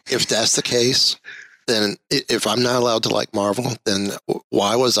 if that's the case, then if I'm not allowed to like Marvel, then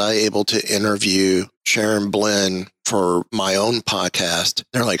why was I able to interview Sharon Blynn for my own podcast?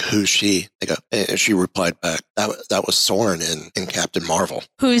 They're like, who's she? They go, and she replied back, that was Soren in Captain Marvel.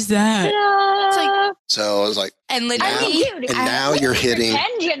 Who's that? It's like, so I was like, and literally, now you're hitting.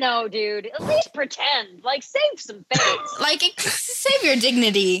 Pretend, you know, dude. At least pretend. Like, save some face. Like, save your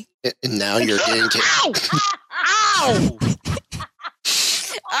dignity. And now you're getting to. Ow!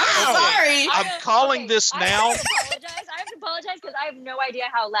 I'm sorry. I'm calling this now. I have to apologize apologize because I have no idea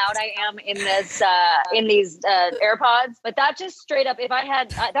how loud I am in this in these AirPods. But that just straight up, if I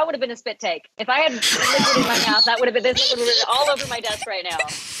had, that would have been a spit take. If I had liquid in my mouth, that would have been all over my desk right now.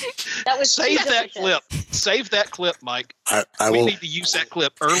 That was save that clip. Save that clip, Mike. We need to use that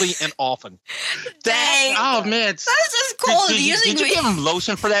clip early and often. Dang! Oh man, that's just cold. Did you give him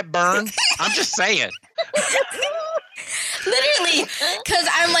lotion for that burn? I'm just saying. Literally, because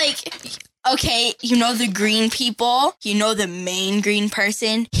I'm like, okay, you know the green people, you know the main green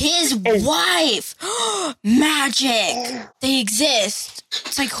person, his wife, magic, they exist.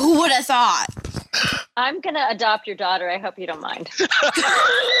 It's like, who would have thought? I'm gonna adopt your daughter. I hope you don't mind.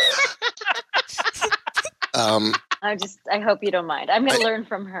 I hope you don't mind. I'm going to learn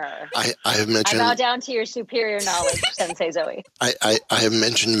from her. I have mentioned. I bow down to your superior knowledge, Sensei Zoe. I have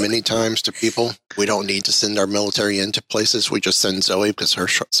mentioned many times to people, we don't need to send our military into places. We just send Zoe because her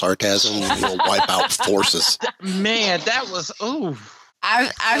sarcasm will wipe out forces. Man, that was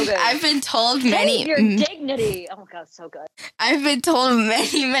I've been told many. Save your dignity. Oh my God, so good. I've been told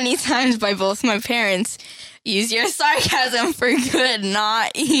many times by both my parents, use your sarcasm for good,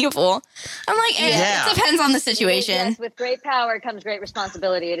 not evil. I'm like, it depends on the situation. Yes, with great power comes great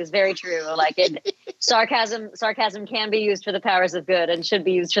responsibility. It is very true. Like sarcasm can be used for the powers of good and should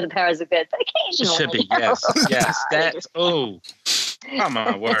be used for the powers of good, but occasionally. Should be, yes. That's come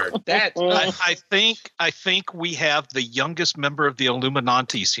on, word. That I think we have the youngest member of the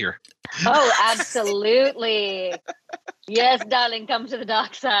Illuminantes here. Oh, absolutely. Yes, darling, come to the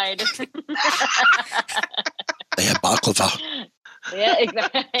dark side. They have baklava. Yeah,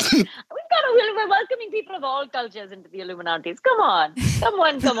 exactly. We're welcoming people of all cultures into the Illuminantes. Come on.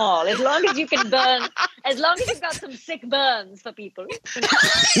 Come all. As long as you can burn, as long as you've got some sick burns for people, no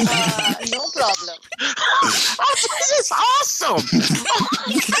problem. Oh, this is awesome.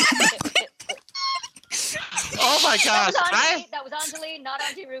 Oh my gosh! That was Anjali, not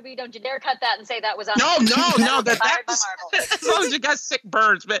Auntie Ruby. Don't you dare cut that and say that was Auntie. No. That was, as long as you got sick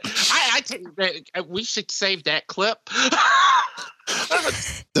burns, but I think we should save that clip.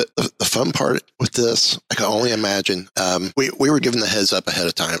 The fun part with this, I can only imagine. We were given the heads up ahead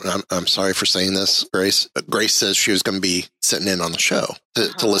of time, and I'm sorry for saying this, Grace. But Grace says she was going to be sitting in on the show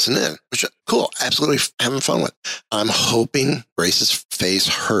to listen in, which cool, absolutely having fun with. I'm hoping Grace's face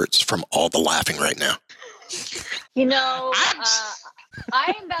hurts from all the laughing right now. You know,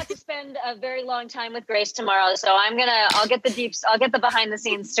 I am about to spend a very long time with Grace tomorrow, so I'll get the behind the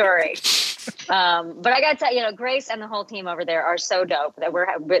scenes story. But I got to tell you, Grace and the whole team over there are so dope that we're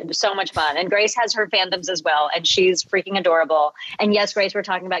having so much fun. And Grace has her fandoms as well, and she's freaking adorable. And yes, Grace, we're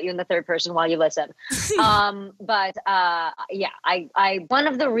talking about you in the third person while you listen. One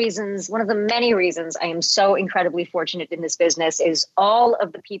of the many reasons I am so incredibly fortunate in this business is all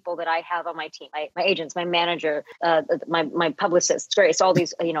of the people that I have on my team, my agents, my manager, my publicists, Grace, all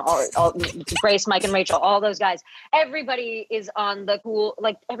these, all Grace, Mike, and Rachel, all those guys. Everybody is on the cool,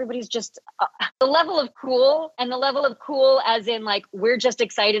 everybody's just the level of cool, and the level of cool as in we're just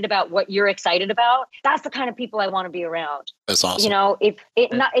excited about what you're excited about. That's the kind of people I want to be around. That's awesome.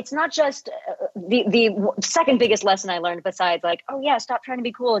 It's not just the second biggest lesson I learned besides stop trying to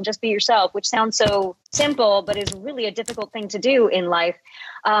be cool and just be yourself, which sounds so simple, but is really a difficult thing to do in life.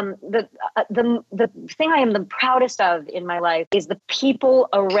 The thing I am the proudest of in my life is the people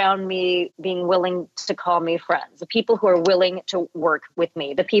around me being willing to call me friends, the people who are willing to work with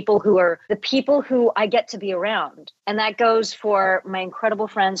me, the people who I get to be around. And that goes for my incredible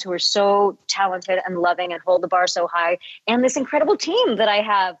friends who are so talented and loving and hold the bar so high. And this incredible team that I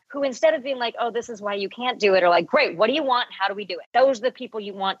have who, instead of being like, oh, this is why you can't do it, are like, great, what do you want? How do we do it? Those are the people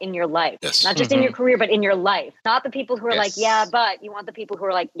you want in your life, not just in your career, but in your life. Not the people who are like, yeah, but you want the people who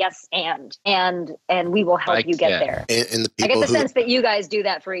are like, yes, and we will help you get there. And the people I get the sense that you guys do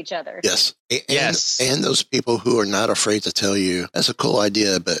that for each other. Yes. And those people who are not afraid to tell you, that's a cool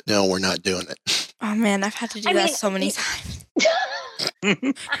idea, but no, we're not doing it. Oh man, I've had to do that so many times.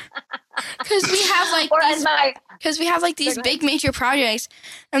 Because we have these big major projects,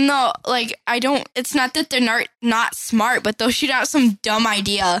 and though it's not that they're not smart, but they'll shoot out some dumb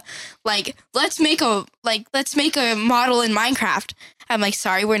idea, let's make a model in Minecraft. I'm like,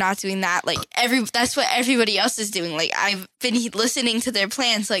 sorry, we're not doing that. That's what everybody else is doing. I've been listening to their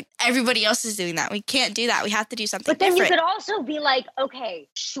plans. Everybody else is doing that. We can't do that. We have to do something different. But then you could also be like, okay,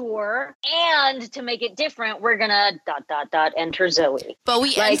 sure. And to make it different, we're going to ... enter Zoe. But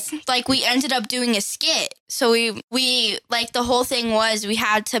we ended up doing a skit. So we the whole thing was we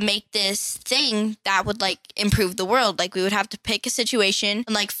had to make this thing that would improve the world. We would have to pick a situation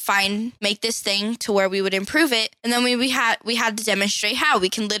and make this thing to where we would improve it. And then we had to demonstrate demonstrate how. We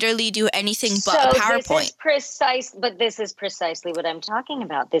can literally do anything but a PowerPoint. This is precisely what I'm talking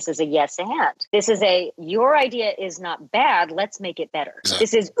about. This is a yes and. This is your idea is not bad. Let's make it better. Exactly.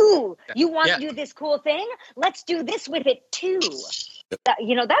 This is, you want to do this cool thing? Let's do this with it too.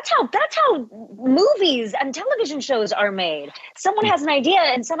 That's how movies and television shows are made. Someone has an idea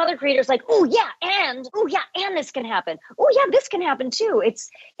and some other creator's like, and this can happen. This can happen too.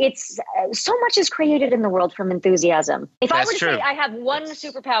 It's so much is created in the world from enthusiasm. If I were to say I have one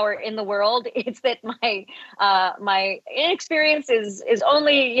superpower in the world, it's that my inexperience is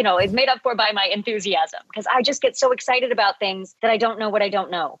only, is made up for by my enthusiasm, because I just get so excited about things that I don't know what I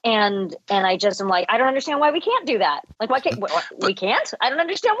don't know. And I just am like, I don't understand why we can't do that. Like, why can't we can't? I don't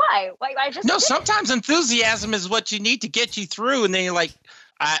understand why. Sometimes enthusiasm is what you need to get you through, and then you're like,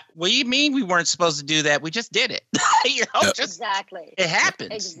 what do you mean we weren't supposed to do that? We just did it. Exactly. It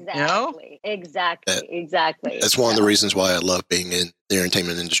happens. Exactly. That's one of the reasons why I love being in the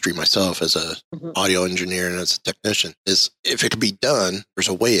entertainment industry myself as a audio engineer and as a technician, is if it could be done, there's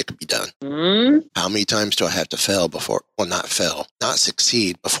a way it could be done. Mm-hmm. How many times do I have to not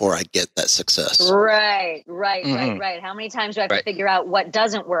succeed before I get that success? Right. How many times do I have to figure out what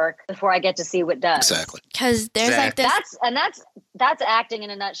doesn't work before I get to see what does? Exactly. Because there's like this. That's acting in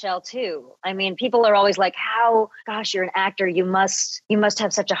a nutshell too. I mean, people are always like, you're an actor. You must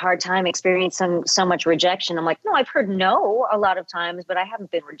have such a hard time experiencing so much rejection. I'm like, no, I've heard no a lot of times, but I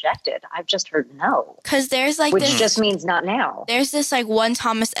haven't been rejected. I've just heard no. Because there's like which just means not now. There's this like one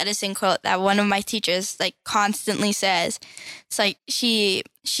Thomas Edison quote that one of my teachers like constantly says. It's like she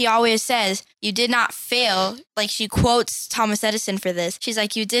always says, you did not fail. Like, she quotes Thomas Edison for this. She's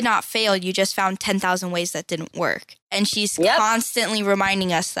like, you did not fail. You just found 10,000 ways that didn't work. And she's constantly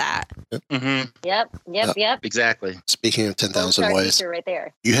reminding us that. Mm-hmm. Yep. Exactly. Speaking of 10,000 ways, right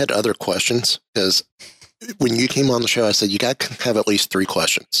there. You had other questions? Because when you came on the show, I said, you got to have at least 3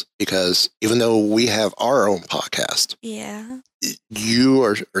 questions, because even though we have our own podcast, you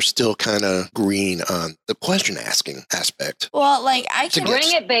are still kind of green on the question asking aspect. Well, like, I can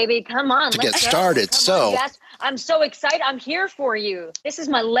bring it, baby. Come on. To get started. So I'm so excited. I'm here for you. This is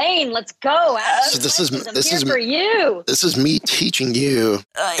my lane. Let's go. So this is for you. This is me teaching you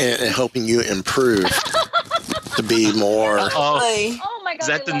and helping you improve to be more. Oh my God. Is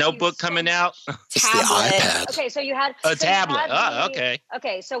that the notebook coming out? It's the iPad. Okay, so you had a tablet. Okay.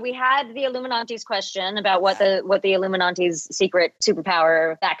 Okay, so we had the Illuminati's question about what the Illuminati's secret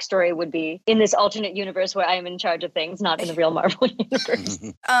superpower backstory would be in this alternate universe where I am in charge of things, not in the real Marvel universe.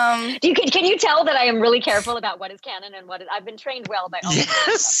 Can you tell that I am really careful about what is canon and what is? I've been trained well by all the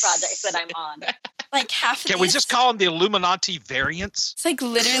projects that I'm on. Like half. Can we just call them the Illuminati variants? It's like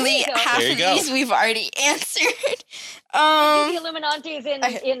literally half of these we've already answered. The Illuminati's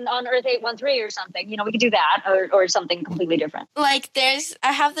in on Earth 813 or something. We could do that or something completely different. Like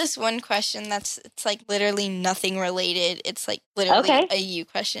I have this one question it's like literally nothing related. It's like literally a you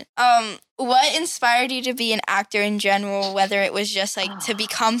question. What inspired you to be an actor in general, whether it was just like to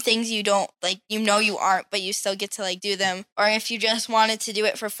become things you don't like, you aren't, but you still get to like do them, or if you just wanted to do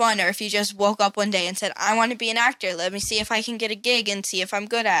it for fun, or if you just woke up one day and said, I want to be an actor. Let me see if I can get a gig and see if I'm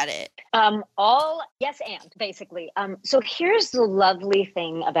good at it. All yes and basically. So here's the lovely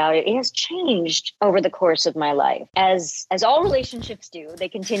thing about it. It has changed over the course of my life. As all relationships do, they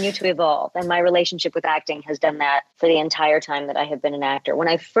continue to evolve. And my relationship with acting has done that for the entire time that I have been an actor. When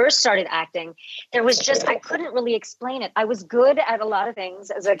I first started acting, there was I couldn't really explain it. I was good at a lot of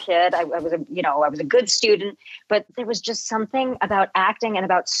things as a kid. I was a good student, but there was just something about acting and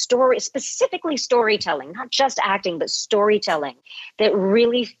about specifically storytelling, not just acting, but storytelling, that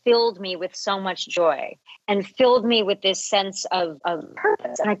really filled me with so much joy and filled me with this sense of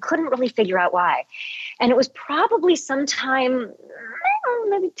purpose. And I couldn't really figure out why. And it was probably sometime,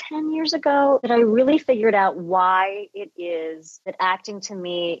 maybe 10 years ago, that I really figured out why it is that acting to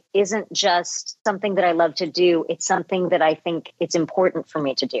me isn't just something that I love to do. It's something that I think it's important for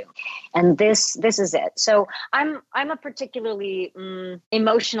me to do. And this is it. So I'm a particularly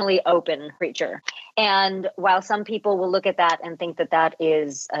emotionally open creature. And while some people will look at that and think that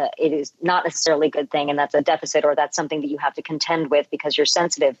is it is not necessarily a good thing, and that's a deficit, or that's something that you have to contend with because you're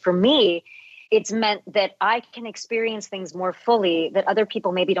sensitive, for me, it's meant that I can experience things more fully that other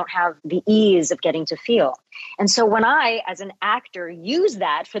people maybe don't have the ease of getting to feel. And so when I, as an actor, use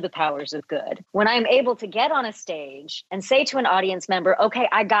that for the powers of good, when I'm able to get on a stage and say to an audience member, okay,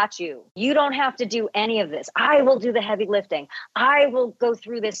 I got you. You don't have to do any of this. I will do the heavy lifting. I will go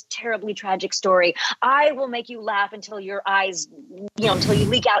through this terribly tragic story. I will make you laugh until your eyes, until you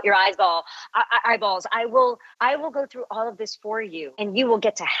leak out your eyeballs. I will go through all of this for you, and you will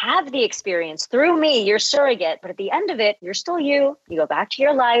get to have the experience It's through me, you're surrogate, but at the end of it, you're still you. You go back to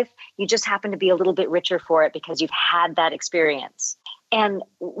your life. You just happen to be a little bit richer for it because you've had that experience. And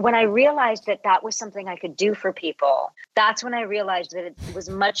when I realized that that was something I could do for people, that's when I realized that it was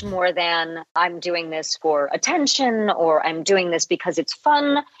much more than I'm doing this for attention or I'm doing this because it's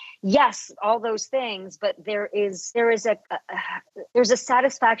fun. Yes, all those things, but there's a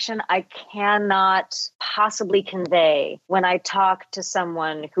satisfaction I cannot possibly convey when I talk to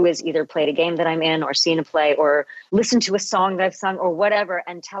someone who has either played a game that I'm in or seen a play or listened to a song that I've sung or whatever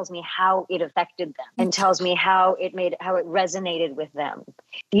and tells me how it affected them and tells me how it resonated with them.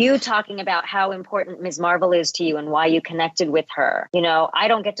 You talking about how important Ms. Marvel is to you and why you connected with her. You know, I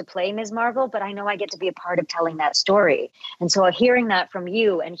don't get to play Ms. Marvel, but I know I get to be a part of telling that story. And so hearing that from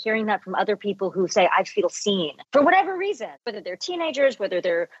you and hearing that from other people who say, I feel seen for whatever reason, whether they're teenagers, whether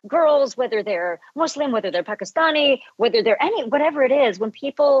they're girls, whether they're Muslim, whether they're Pakistani, whether they're whatever it is, when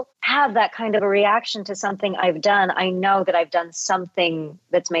people have that kind of a reaction to something I've done, I know that I've done something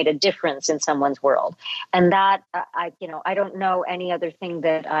that's made a difference in someone's world. And that I don't know any other thing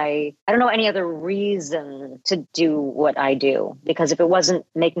that I don't know any other reason to do what I do, because if it wasn't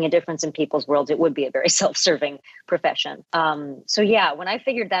making a difference in people's worlds, it would be a very self-serving profession. So yeah, when I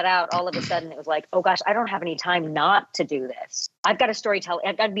figured that out, all of a sudden it was like, oh gosh, I don't have any time not to do this. I've got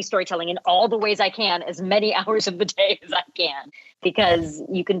to be storytelling in all the ways I can, as many hours of the day as I can, because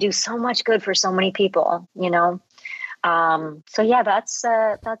you can do so much good for so many people, you know? So yeah, that's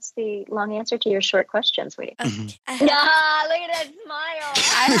the long answer to your short question, sweetie. Okay. Look at that smile.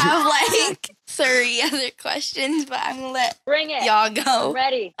 I have like 3 other questions, but I'm gonna let y'all go.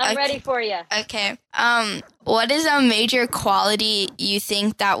 I'm ready for you. Okay. What is a major quality you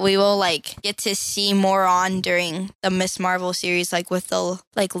think that we will like get to see more on during the Ms. Marvel series, like with the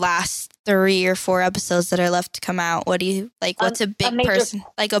last 3 or 4 episodes that are left to come out? What do you like? What's a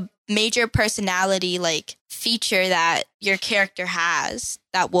major personality like feature that your character has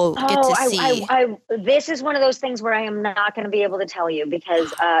that we'll get to see? This is one of those things where I am not going to be able to tell you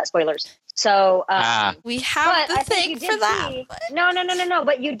because spoilers. So we have the thing for that. No.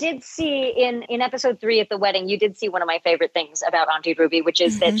 But you did see in episode 3 at the wedding, you did see one of my favorite things about Auntie Ruby, which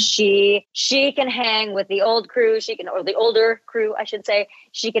is that she can hang with the old crew. Or the older crew, I should say.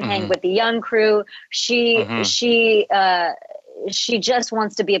 She can hang with the young crew. She just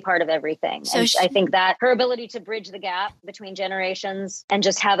wants to be a part of everything. So I think that her ability to bridge the gap between generations and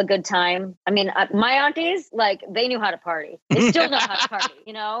just have a good time. I mean, my aunties, like, they knew how to party. They still know how to party,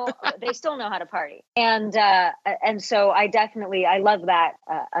 you know? They still know how to party. And so I love that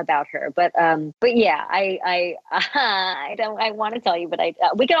about her. But yeah, I want to tell you, but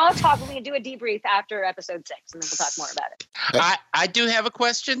we can all talk. We can do a debrief after episode 6 and then we'll talk more about it. I do have a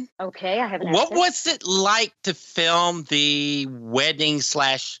question. Okay, I have an answer. What was it like to film the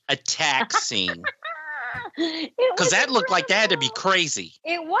wedding/attack scene? Because that looked like that had to be crazy.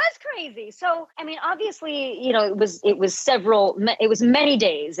 It was crazy. So, I mean, obviously, you know, it was many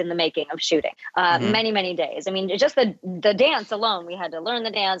days in the making of shooting. Many days. I mean, just the dance alone, we had to learn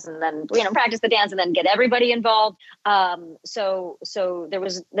the dance and then, you know, practice the dance and then get everybody involved. So there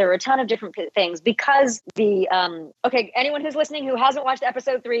were a ton of different things because okay, anyone who's listening who hasn't watched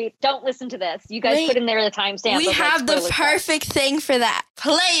episode 3, don't listen to this. You guys put in there the timestamp. We have the perfect thing for that.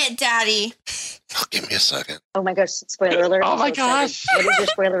 Play it, Daddy. Oh, give me a second. Oh my gosh, spoiler alert. Oh my gosh. What is your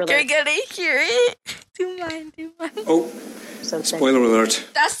spoiler alert? You're gonna hear it. Do mine. Oh, spoiler alert.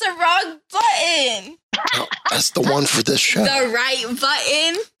 That's the wrong button. No, that's the one for this show. The right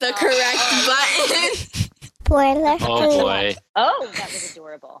button. The correct button. Spoiler. Oh boy. Oh, that was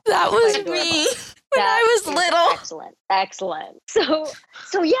adorable. That was me when I was little. Excellent. So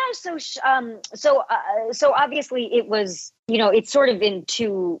obviously it was, you know, it's sort of in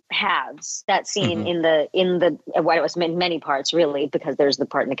 2 halves, that scene in the well, it was in many parts really, because there's the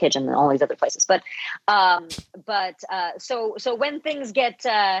part in the kitchen and all these other places. So when things get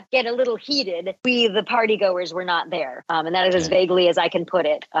a little heated, we, the party goers, were not there. And that is as vaguely as I can put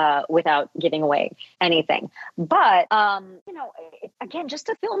it, without giving away anything. But, you know, again, just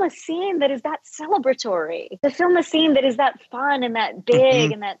to film a scene that is that celebratory, to film a scene that is that fun and that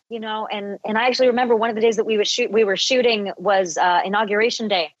big and that, you know, and I actually remember one of the days that we were shooting was Inauguration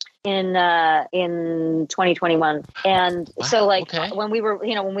Day in 2021. And so like when we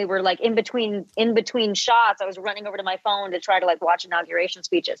were like in between shots, I was running over to my phone to try to like watch inauguration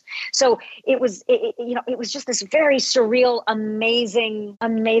speeches. So it was just this very surreal,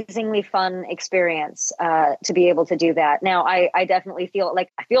 amazingly fun experience to be able to do that. Now I definitely feel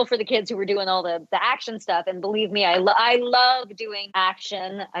for the kids who were doing all the action stuff, and believe me, I love doing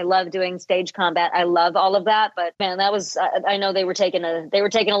action. I love doing stage combat. I love all of that, but man, that was I know they were taking a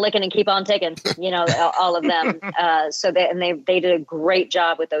lick ticking and keep on ticking, all of them. So they did a great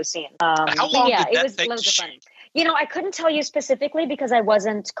job with those scenes. How long did that it was take loads of fun. I couldn't tell you specifically because I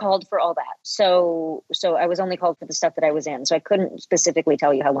wasn't called for all that. So I was only called for the stuff that I was in. So I couldn't specifically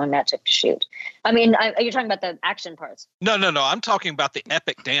tell you how long that took to shoot. I mean, you're talking about the action parts. No. I'm talking about the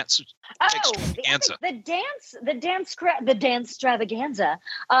epic dance. The dance extravaganza.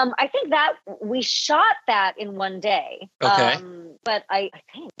 I think that we shot that in one day. Okay. But I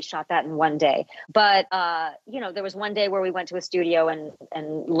think we shot that in one day. But there was one day where we went to a studio and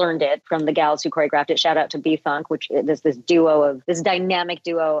learned it from the gals who choreographed it. Shout out to B-Funk, which is this dynamic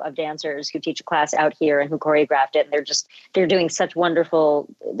duo of dancers who teach a class out here and who choreographed it. And they're doing such a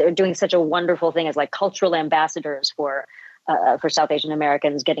wonderful thing as like cultural ambassadors for South Asian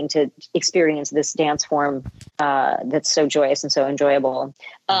Americans getting to experience this dance form that's so joyous and so enjoyable.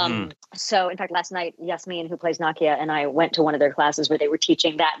 So in fact, last night, Yasmin, who plays Nakia, and I went to one of their classes where they were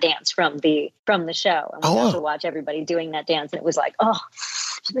teaching that dance from the show. And we got to watch everybody doing that dance. And it was like,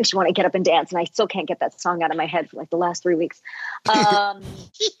 it makes you want to get up and dance. And I still can't get that song out of my head for like the last 3 weeks. So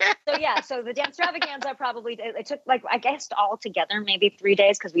the dance extravaganza it took I guess all together maybe 3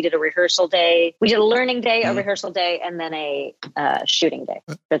 days because we did a rehearsal day. We did a learning day, a rehearsal day, and then a shooting day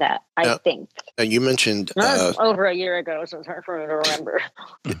for that, I think. You mentioned over a year ago, so it's hard for me to remember.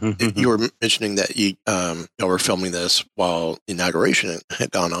 You were mentioning that you were filming this while the inauguration had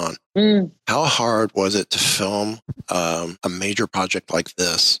gone on. How hard was it to film a major project like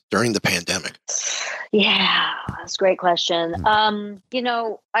this during the pandemic? Yeah, that's a great question.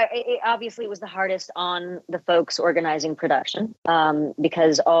 It obviously was the hardest on the folks organizing production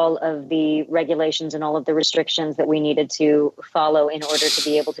because all of the regulations and all of the restrictions that we needed to follow in order to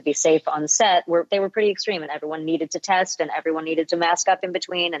be able to be safe on set were pretty extreme, and everyone needed to test and everyone needed to mask up in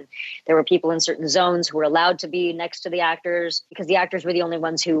between, and there were people in certain zones who were allowed to be next to the actors because the actors were the only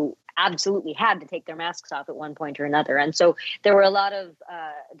ones who absolutely had to take their masks off at one point or another. And so there were a lot of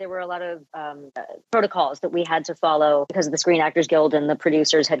protocols that we had to follow because the Screen Actors Guild and the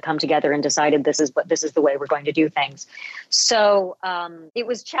producers had come together and decided this is the way we're going to do things. So it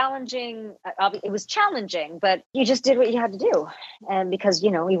was challenging. It was challenging, but you just did what you had to do. And because,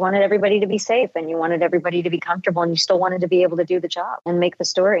 you wanted everybody to be safe and you wanted everybody to be comfortable and you still wanted to be able to do the job and make the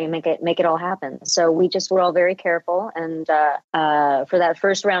story and make it all happen. So we just were all very careful. And for that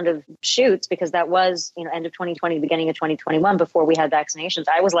first round of shoots, because that was, end of 2020, beginning of 2021, before we had vaccinations,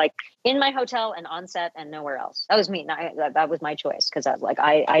 I was like in my hotel and on set and nowhere else. That was me. That was my choice because I was like,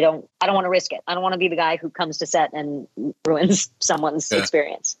 I don't want to risk it. I don't want to be the guy who comes to set and ruins someone's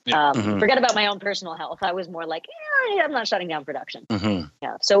experience. Forget about my own personal health. I was more like, I'm not shutting down production.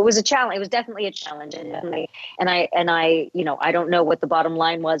 Yeah. So it was a challenge. It was definitely a challenge, and I don't know what the bottom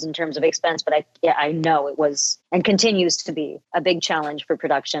line was in terms of expense, but I know it was and continues to be a big challenge for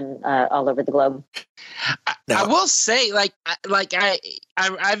production all over the globe. I will say,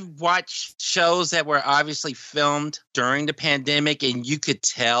 I've watched shows that were obviously filmed during the pandemic, and you could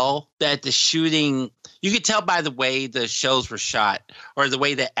tell that the shooting, you could tell by the way the shows were shot or the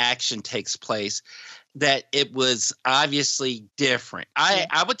way the action takes place, that it was obviously different.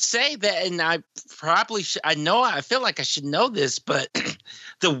 I would say that, and I probably should, I feel like I should know this, but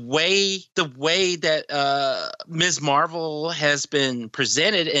the way that Ms. Marvel has been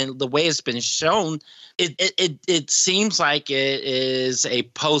presented and the way it's been shown, it seems like it is a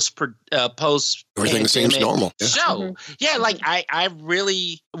post everything seems normal show. Yeah, like I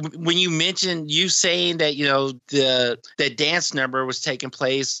really, when you mentioned you saying that the dance number was taking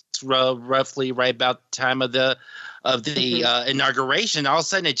place roughly right about the time of the inauguration, all of a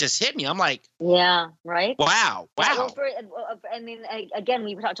sudden it just hit me. I'm like, yeah, right. Wow. Well, again,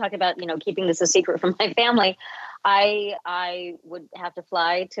 we were talking about keeping this a secret from my family. I would have to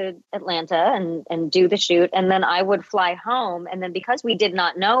fly to Atlanta and do the shoot, and then I would fly home. And then because we did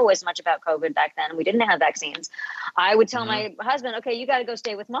not know as much about COVID back then, we didn't have vaccines, I would tell my husband, okay, you got to go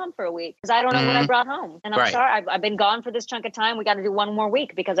stay with mom for a week because I don't know what I brought home. And I'm sorry, I've been gone for this chunk of time. We got to do one more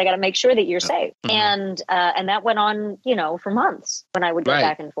week because I got to make sure that you're safe. And that went on, for months when I would go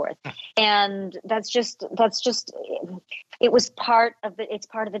back and forth. And that's just it was part of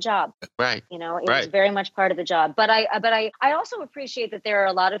the job. Right. It was very much part of the job. But I also appreciate that there are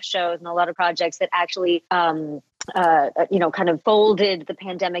a lot of shows and a lot of projects that actually kind of folded the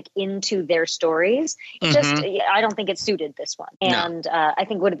pandemic into their stories. I don't think it suited this one, and I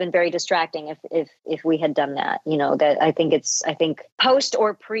think it would have been very distracting if we had done that. I think post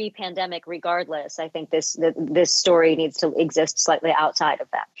or pre-pandemic, regardless, I think this story needs to exist slightly outside of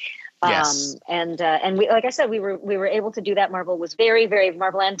that. Yes. And we, like I said, we were able to do that. Marvel was very, very,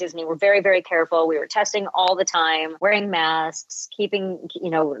 Marvel and Disney were very, very careful. We were testing all the time, wearing masks, keeping,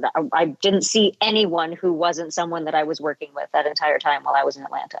 I didn't see anyone who wasn't someone that I was working with that entire time while I was in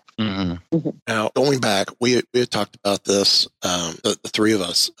Atlanta. Now, going back, we had talked about this, the three of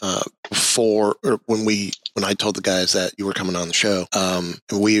us, before, or when I told the guys that you were coming on the show, and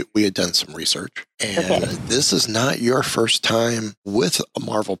we had done some research, and this is not your first time with a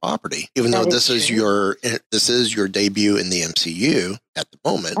Marvel property, even though this is your debut in the MCU at the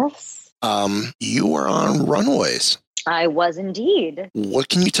moment. Yes. You were on Runaways. I was indeed. What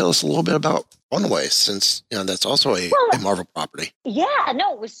can you tell us a little bit about Runaways, since that's also a Marvel property? Yeah,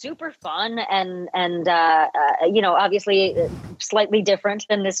 no, it was super fun and obviously slightly different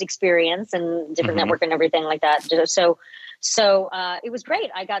than this experience and different network and everything like that. So it was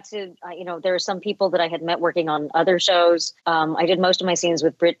great. I got to, there are some people that I had met working on other shows. I did most of my scenes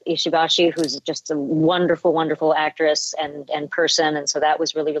with Britt Ishibashi, who's just a wonderful, wonderful actress and person. And so that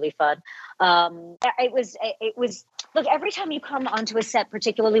was really, really fun. It was, look, every time you come onto a set,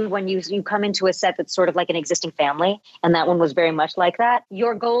 particularly when you come into a set that's sort of like an existing family, and that one was very much like that,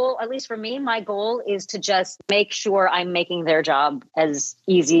 your goal, at least for me, my goal is to just make sure I'm making their job as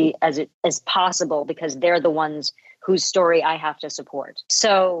easy as possible, because they're the ones whose story I have to support.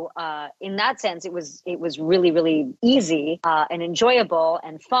 So in that sense, it was really, really easy and enjoyable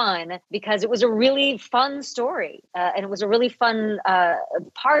and fun, because it was a really fun story. And it was a really fun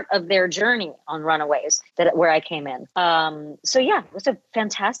part of their journey on Runaways where I came in. So yeah, it was a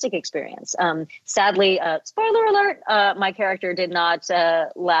fantastic experience. Sadly, spoiler alert, my character did not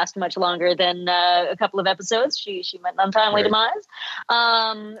last much longer than a couple of episodes. She met an untimely demise.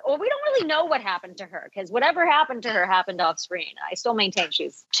 Well, we don't really know what happened to her, because whatever happened to her happened off screen. I still maintain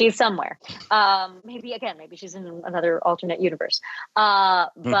she's somewhere. Maybe she's in another alternate universe.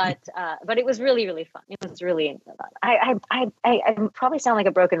 But it was really, really fun. It was really I probably sound like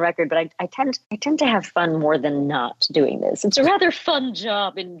a broken record, but I tend to have fun more than not doing this. It's a rather fun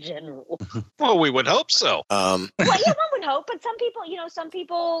job in general. Well, we would hope so. Well, yeah, one would hope, but some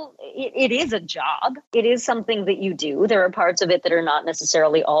people, it is a job. It is something that you do. There are parts of it that are not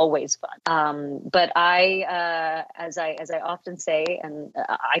necessarily always fun. But as I often say, and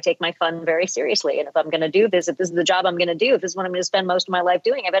I take my fun very seriously. And if I'm going to do this, if this is the job I'm going to do, if this is what I'm going to spend most of my life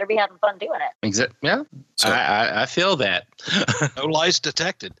doing, I better be having fun doing it. Exactly. Yeah, so, I feel that. No lies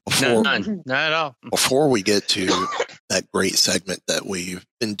detected. None, not at all. Before we get to that great segment that we've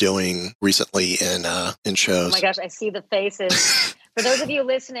been doing recently in shows. Oh my gosh, I see the faces. For those of you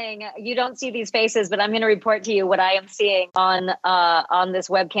listening, you don't see these faces, but I'm going to report to you what I am seeing on this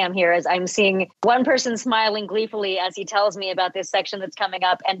webcam here. As I'm seeing one person smiling gleefully as he tells me about this section that's coming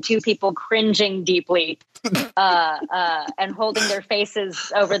up, and two people cringing deeply and holding their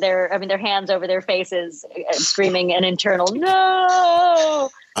faces over their hands over their faces, screaming an internal "No!"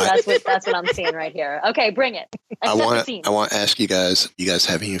 That's what I'm seeing right here. Okay, bring it. I want to ask you guys. You guys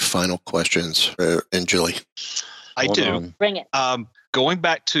have any final questions for Julie? I do. Bring it. Going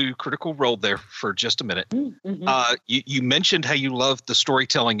back to Critical Role there for just a minute. Mm-hmm. You mentioned how you love the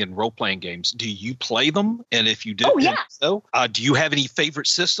storytelling in role-playing games. Do you play them? And if you do, do you have any favorite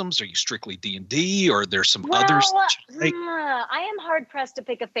systems? Are you strictly D&D, or are there some others that you like? I am hard-pressed to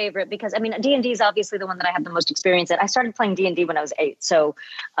pick a favorite, because, D&D is obviously the one that I have the most experience in. I started playing D&D when I was 8, so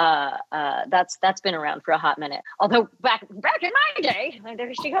that's been around for a hot minute. Although back in my day,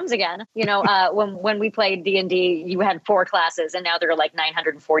 there she comes again. When we played D&D, you had 4 classes, and now there are like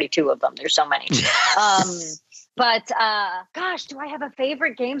 942 of them. There's so many. But gosh, do I have a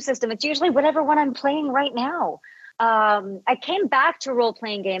favorite game system? It's usually whatever one I'm playing right now. I came back to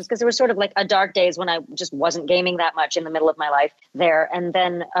role-playing games because there was sort of like a dark days when I just wasn't gaming that much in the middle of my life there. And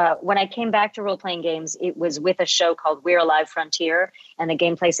then when I came back to role-playing games, it was with a show called We're Alive Frontier and a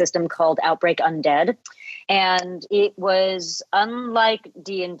gameplay system called Outbreak Undead. And it was unlike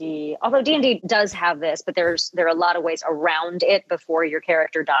D&D, although D&D does have this, but there are a lot of ways around it before your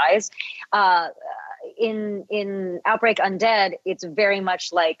character dies. In Outbreak Undead, it's very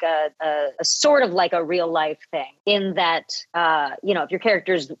much like a sort of like a real life thing, in that if your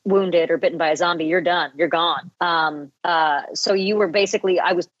character's wounded or bitten by a zombie, you're done, you're gone. So you were basically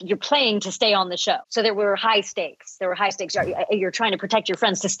you're playing to stay on the show. So there were high stakes. You're trying to protect your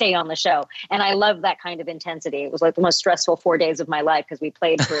friends to stay on the show, and I love that kind of intensity. It was like the most stressful 4 days of my life, because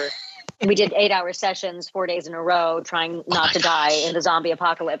we did 8-hour sessions 4 days in a row, trying not to die in the zombie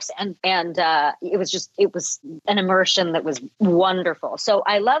apocalypse. And it was an immersion that was wonderful. So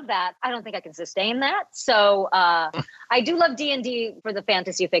I love that. I don't think I can sustain that. So I do love D&D for the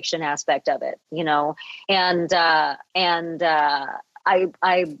fantasy fiction aspect of it, and I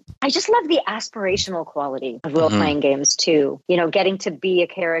just love the aspirational quality of role-playing games too. You know, getting to be a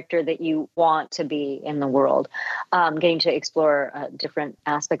character that you want to be in the world, getting to explore different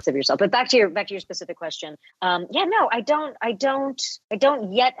aspects of yourself. But back to your specific question. I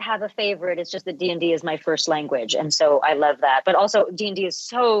don't yet have a favorite. It's just that D&D is my first language, and so I love that. But also, D&D is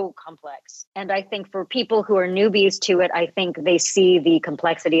so complex, and I think for people who are newbies to it, I think they see the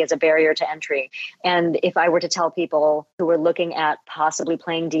complexity as a barrier to entry. And if I were to tell people who are looking at possibly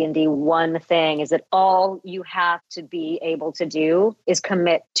playing D&D, one thing is that all you have to be able to do is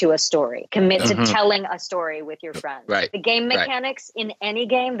commit to a story, commit to telling a story with your friends. Right. The game mechanics in any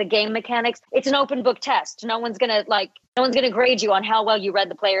game, it's an open book test. No one's going to grade you on how well you read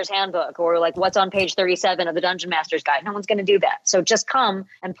the player's handbook or like what's on page 37 of the Dungeon Master's Guide. No one's going to do that. So just come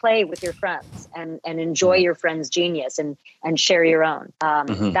and play with your friends and enjoy your friend's genius and share your own.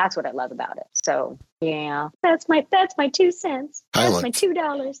 That's what I love about it. So yeah, that's my 2 cents. That's my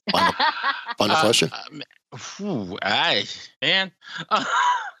 $2. Final question.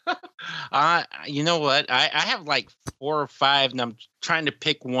 You know what? I have like 4 or 5, and I'm trying to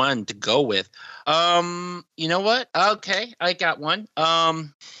pick one to go with. You know what? Okay, I got one.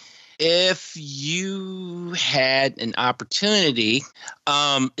 If you had an opportunity,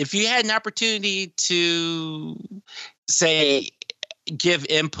 to say, give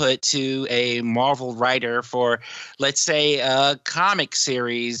input to a Marvel writer for, let's say, a comic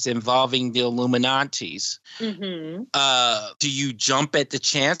series involving the Illuminantes. Do you jump at the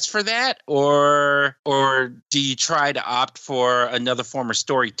chance for that, or do you try to opt for another form of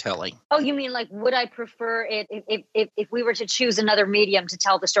storytelling? Oh, you mean like, would I prefer it if we were to choose another medium to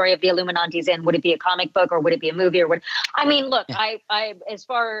tell the story of the Illuminantes in? Would it be a comic book or would it be a movie? I mean, look, I as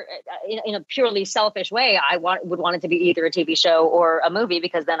far in a purely selfish way, would want it to be either a TV show or a movie,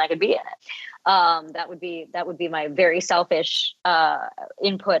 because then I could be in it. That would be my very selfish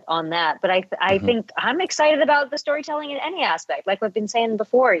input on that. But I think I'm excited about the storytelling in any aspect. Like we've been saying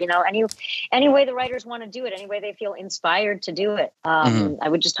before, you know, any way the writers want to do it, any way they feel inspired to do it. I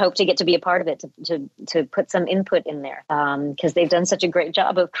would just hope to get to be a part of it, to put some input in there, because they've done such a great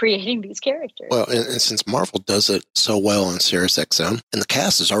job of creating these characters. Well, and since Marvel does it so well on SiriusXM, and the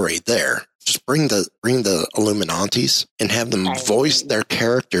cast is already there, just bring the Illuminantes and have them voice their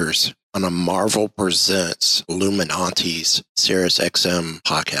characters on a Marvel Presents Illuminantes SiriusXM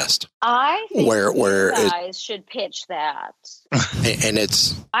podcast. I think you guys should pitch that. And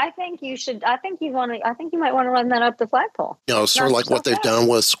it's. I think you should. I think you might want to run that up the flagpole. You know, sort of like what they've done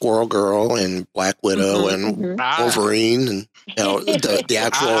with Squirrel Girl and Black Widow and Wolverine, and you know the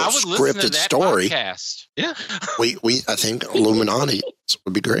actual scripted story. Podcast. Yeah, I think Illuminati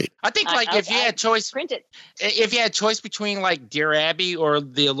would be great. I think if you had choice, if you had choice between like Dear Abby or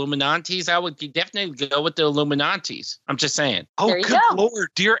the Illuminantes, I would definitely go with the Illuminantes. I'm just saying. Oh, good Lord,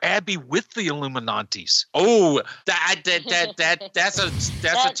 Dear Abby with the Illuminantes. Oh, that's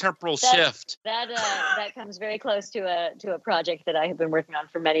a temporal shift. That comes very close to a project that I have been working on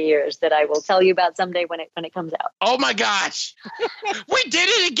for many years that I will tell you about someday when it comes out. Oh my gosh, we did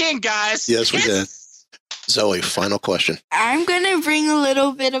it again, guys! Yes, we did. Zoe, final question. I'm going to bring a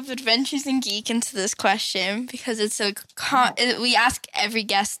little bit of Adventures in Geek into this question because we ask every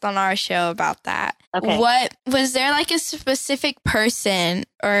guest on our show about that. Okay. What was there like a specific person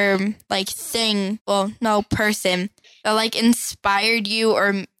or like thing, person that like inspired you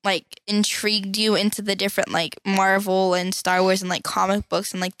or like intrigued you into the different like Marvel and Star Wars and like comic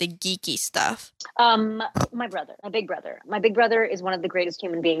books and like the geeky stuff? My big brother is one of the greatest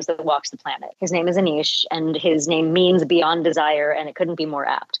human beings that walks the planet. His name is Anish, and his name means beyond desire, and it couldn't be more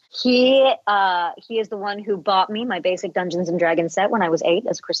apt. He is the one who bought me my basic Dungeons and Dragons set when I was 8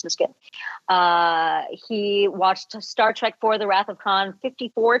 as a Christmas gift. He watched Star Trek IV: The Wrath of Khan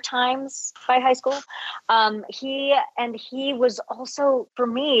 54 times by high school. He was also, for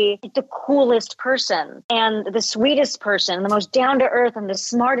me, the coolest person and the sweetest person, the most down to earth and the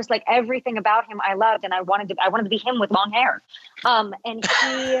smartest. Like everything about him I loved, and I wanted to be him with long hair.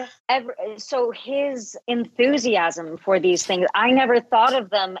 So his enthusiasm for these things, I never thought of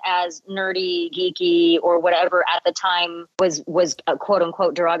them as nerdy, geeky, or whatever at the time was a quote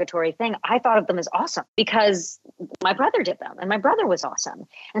unquote derogatory thing. I thought of them as awesome because my brother did them and my brother was awesome.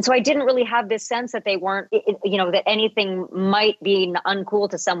 And so I didn't really have this sense that they weren't, that anything might be uncool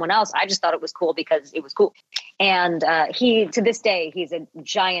to someone else. I just thought it was cool because it was cool. And to this day, he's a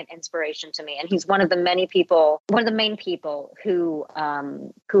giant inspiration to me. And he's one of the main people who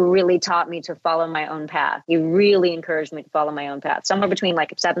really taught me to follow my own path. He really encouraged me to follow my own path. Somewhere between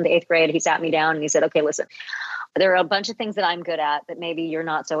like 7th to 8th grade, he sat me down and he said, okay, listen, there are a bunch of things that I'm good at that maybe you're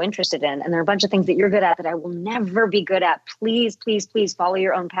not so interested in. And there are a bunch of things that you're good at that I will never be good at. Please, please, please follow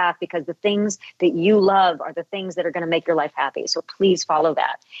your own path, because the things that you love are the things that are going to make your life happy. So please follow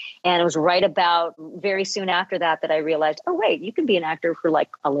that. And it was right about very soon after that I realized, oh, wait, you can be an actor for like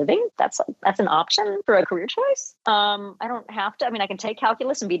a living. That's an option for a career choice. I don't have to. I mean, I can take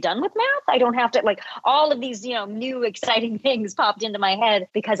calculus and be done with math. I don't have to, like, all of these, new exciting things popped into my head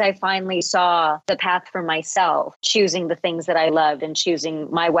because I finally saw the path for myself, choosing the things that I loved and choosing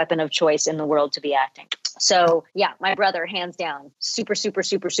my weapon of choice in the world to be acting. So yeah, my brother, hands down, super, super,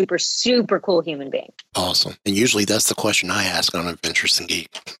 super, super, super cool human being. Awesome. And usually that's the question I ask on Adventures in Geek.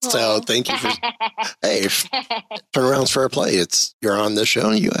 So thank you for, hey, Turnaround's fair play. You're on this show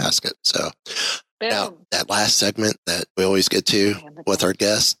and you ask it. So now that last segment that we always get to with our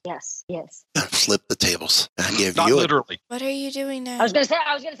guests. Yes. Flip the tables. I give Not you literally. What are you doing now? I was gonna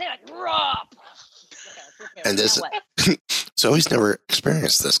say like drop. And this, Zoe's never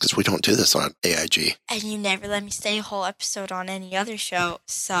experienced this because we don't do this on AIG. And you never let me stay a whole episode on any other show,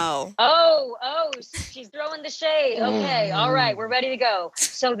 so. Oh, she's throwing the shade. Okay, all right, we're ready to go.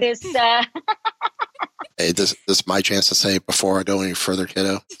 So this. Hey, this is my chance to say before I go any further,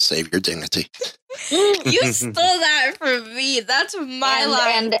 kiddo, save your dignity. You stole that from me. That's my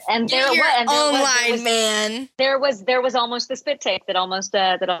line. And there was almost the spit take that almost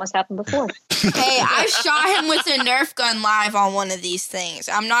happened before. Hey, I shot him with a Nerf gun live on one of these things.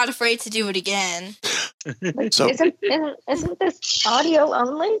 I'm not afraid to do it again. So, isn't this audio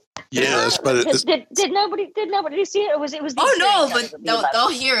only? Yes, but did nobody see it? Or was it? Oh no, but they'll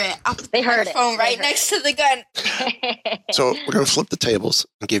hear it. They heard it. Phone right next to the gun. So we're gonna flip the tables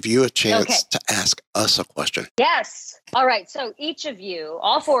and give you a chance to ask us a question. Yes. All right. So each of you,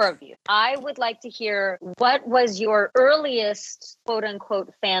 all four of you, I would like to hear what was your earliest quote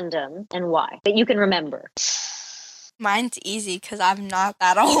unquote fandom and why that you can remember. Mine's easy because I'm not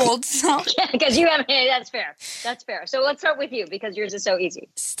that old. So because you haven't. That's fair. So let's start with you because yours is so easy.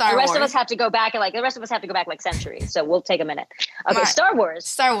 Star Wars. The rest of us have to go back like centuries. So we'll take a minute. Okay, Star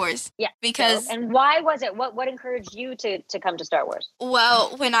Wars. Yeah. Because and why was it? What encouraged you to come to Star Wars?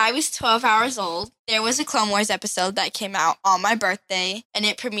 Well, when I was 12 hours old, there was a Clone Wars episode that came out on my birthday, and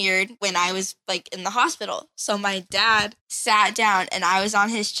it premiered when I was like in the hospital. So my dad sat down and I was on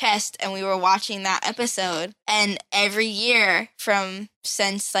his chest and we were watching that episode. And every year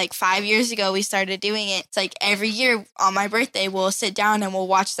since like 5 years ago, we started doing it. It's like every year on my birthday, we'll sit down and we'll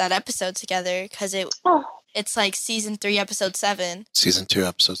watch that episode together because it's like season 3, episode 7. Season 2,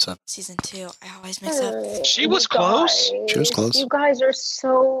 episode 7. Season 2. I always mix up. She was close. She was close. You guys are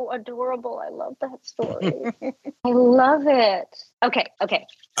so adorable. I love that story. I love it. Okay.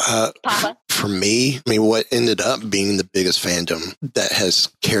 Papa? For me, I mean, what ended up being the biggest fandom that has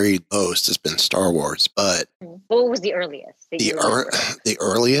carried most has been Star Wars. But what was the earliest? The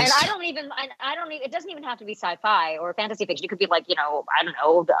earliest? And I don't even. It doesn't even have to be sci-fi or fantasy fiction. It could be like, I don't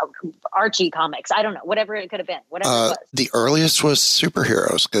know, Archie comics. I don't know, whatever it could have been. Whatever it was. The earliest was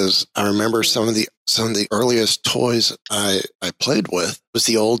superheroes because I remember some of the earliest toys I played with was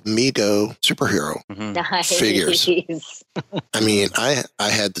the old Mego superhero figures. I mean, I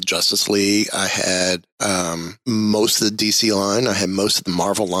had the Justice League. I had most of the DC line. I had most of the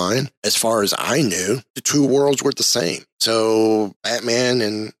Marvel line. As far as I knew, the two worlds were the same. So Batman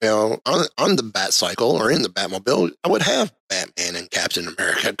and, on the Bat Cycle or in the Batmobile, I would have Batman and Captain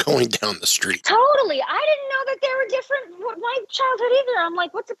America going down the street. Totally. I didn't know that they were different. My childhood either. I'm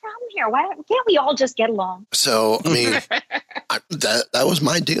like, what's the problem here? Why can't we all just get along? So, I mean, that was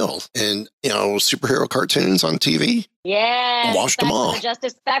my deal. And, superhero cartoons on TV. Yeah. Watched them all.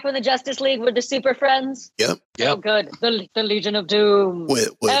 Back when the Justice League were the super friends. Yep. Oh, good. The Legion of Doom. With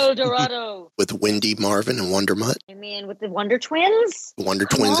El Dorado. With Wendy, Marvin, and Wonder Mutt. You mean with the Wonder Twins? The Wonder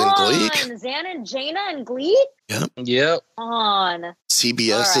Twins and Gleek. Xana and Jaina and Gleek? Yep. On.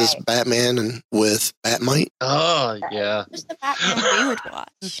 CBS's Batman and with Batmite. Oh, yeah. Who's the Batman we would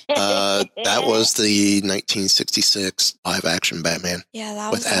watch? That was the 1966 live-action Batman. Yeah,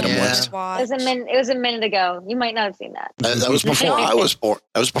 that was with Adam West. It was a minute ago. You might not have seen that. That was before I was born.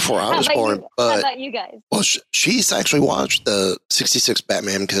 How about you guys? Well, she's actually watched the 66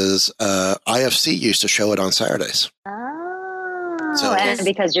 Batman because IFC used to show it on Saturdays. So, and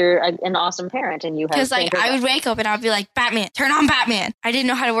because you're an awesome parent and you have... Because I would wake up and I'd be like, Batman, turn on Batman. I didn't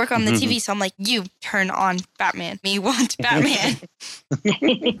know how to work on the TV, so I'm like, you turn on Batman. Me want Batman.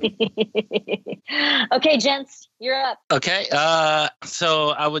 Okay, gents, you're up. Okay,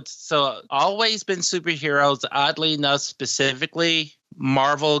 so always been superheroes. Oddly enough, specifically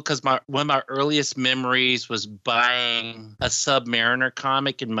Marvel, because one of my earliest memories was buying a Submariner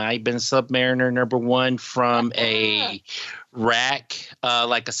comic. It might have been Submariner #1 from a rack,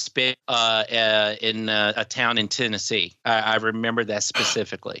 like a spit in a town in Tennessee. I remember that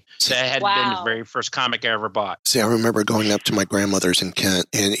specifically. That had been the very first comic I ever bought. See, I remember going up to my grandmother's in Kent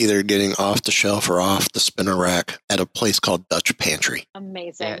and either getting off the shelf or off the spinner rack at a place called Dutch Pantry.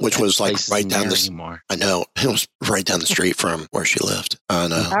 Amazing. Which was like right down the. I know, it was right down the street from where she lived. I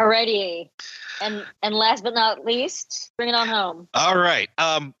know. Alrighty. And last but not least, bring it on home. All right.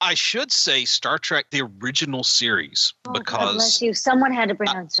 I should say Star Trek, the original series, because God bless you. Someone had to bring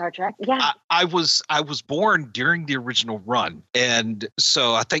on Star Trek. Yeah. I was born during the original run, and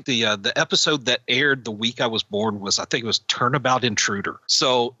so I think the episode that aired the week I was born was Turnabout Intruder.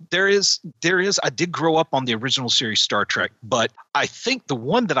 So there is. I did grow up on the original series Star Trek, but I think the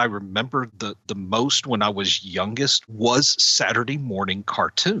one that I remember the most when I was youngest was Saturday morning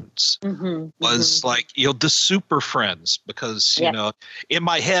cartoons. Was like, the Super Friends, because, in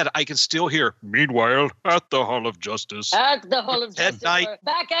my head, I can still hear, meanwhile, at the Hall of Justice. At the Hall of Justice. Night.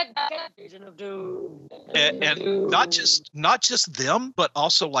 Back at Vision of Doom. And not just them, but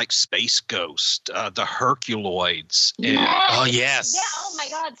also like Space Ghost, the Herculoids. Oh, yes. Yeah, oh my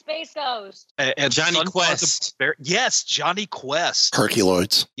God, Space Ghost. And Johnny Quest. Yes, Johnny Quest.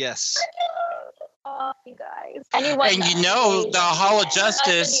 Herculoids. Yes. Oh, you guys. And the Hall of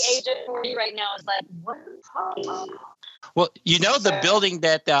Justice. The age of 40 right now is like, what are you talking about? Well, the building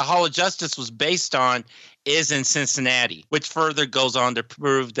that the Hall of Justice was based on is in Cincinnati, which further goes on to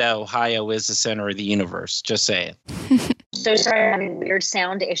prove that Ohio is the center of the universe. Just saying. So sorry, I'm having weird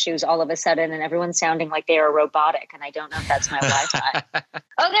sound issues all of a sudden, and everyone's sounding like they are robotic, and I don't know if that's my Wi-Fi.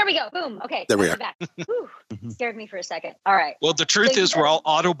 Oh, there we go. Boom. Okay. There we are. Back. Whew. Scared me for a second. All right. Well, the truth is we're all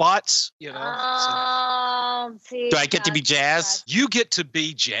Autobots, Do I get to be Jazz? You get to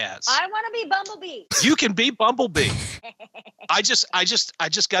be Jazz. I want to be Bumblebee. You can be Bumblebee. I just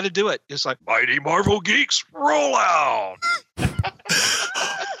got to do it. It's like Mighty Marvel Geeks, roll out.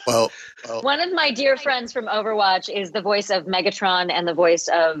 Well, one of my dear friends from Overwatch is the voice of Megatron and the voice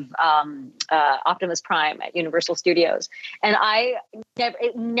of Optimus Prime at Universal Studios. And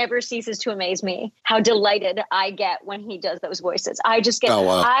it never ceases to amaze me how delighted I get when he does those voices. I just get,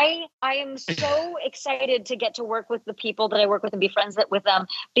 I am so excited to get to work with the people that I work with and be friends with them,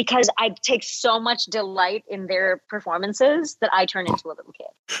 because I take so much delight in their performances that I turn into a little kid.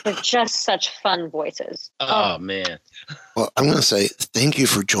 They're just such fun voices. Oh man. Well, I'm going to say thank you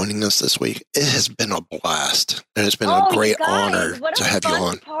for joining us this week. It has been a blast. It has been a great honor to have you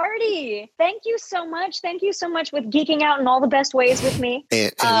on. Party. Thank you so much. Thank you so much with geeking out in all the best ways with me.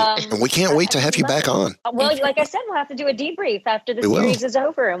 And we can't wait to have you back on. Well, like I said, we'll have to do a debrief after the series is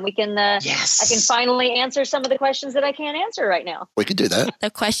over, and we can. I can finally answer some of the questions that I can't answer right now. We could do that. The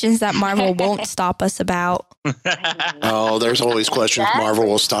questions that Marvel won't stop us about. Oh, there's always questions Marvel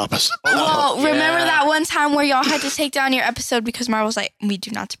will stop us. Well, remember that one time where y'all had to take down your episode because Marvel's like, we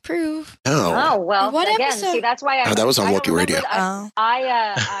do not approve. Oh, well, what again, episode? see, that's why that was on Wookiee Radio.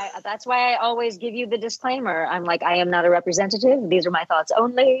 That's why I always give you the disclaimer. I'm like, I am not a representative. These are my thoughts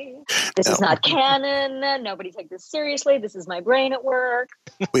only. This is not canon. Nobody take this seriously. This is my brain at work.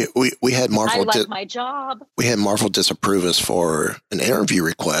 We had Marvel. I like my job. We had Marvel disapprove us for an interview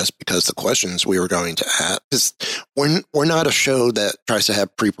request because the questions we were going to ask. Because we're not a show that tries to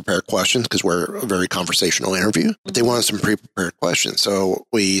have pre-prepared questions, because we're a very conversational interview. But they wanted some pre-prepared questions, so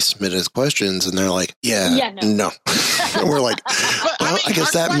we submitted questions, and they're like, no. And we're like, well, I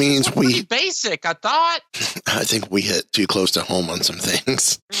guess that means we basic. I thought. I think we hit too close to home on some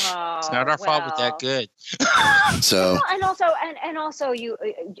things. It's not our fault with that good. So and also you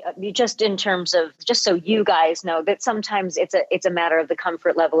just in terms of, just so you guys know, that sometimes it's a matter of the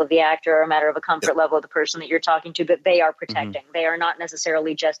comfort level of the actor, or a matter of a comfort level of the person that you're talking to, that they are protecting. They are not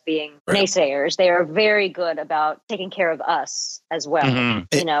necessarily just being naysayers. They are very good about taking care of us as well.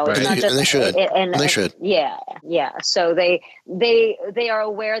 You know, it's not just, and they should. They should. Yeah. So they are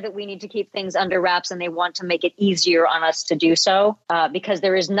aware that we need to keep things under wraps, and they want to make it easier on us to do so, because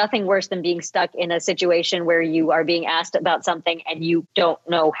there is nothing worse than being stuck in a situation where you are being asked about something and you don't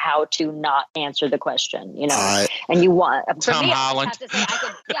know how to not answer the question, you know, and you want, for Tom me, Holland. I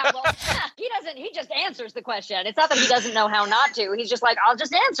have to say, he just answers the question. It's not that he doesn't know how not to. He's just like, I'll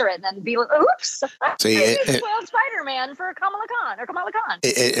just answer it and then be like, oops. See, spoiled Spider-Man for Kamala Khan.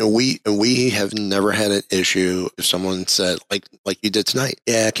 And we have never had an issue if someone said, like you did tonight,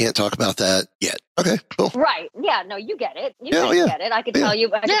 I can't talk about that yet. Okay, cool. Right. Yeah, no, you get it. You get it. I could tell you,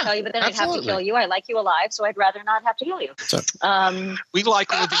 but then absolutely. I'd have to kill you. I like you alive, so I'd rather not have to kill you. We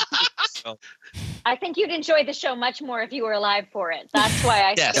like living. I think you'd enjoy the show much more if you were alive for it. That's why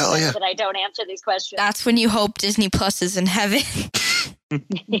I that I don't answer these questions. That's when you hope Disney Plus is in heaven.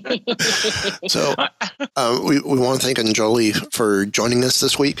 So we want to thank Anjali for joining us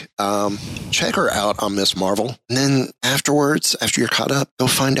this week. Check her out on Ms. Marvel. And then afterwards, after you're caught up, go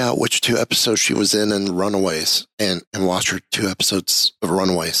find out which 2 episodes she was in Runaways and watch her 2 episodes of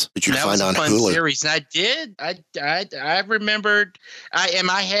Runaways that you find on Hulu. Series. I did. I remembered. In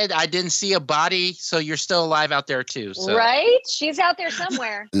my head, I didn't see a body, so you're still alive out there too. So. Right? She's out there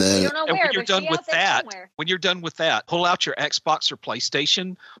somewhere. And then, you don't know where, when you're done with that, when you're done with that, pull out your Xbox or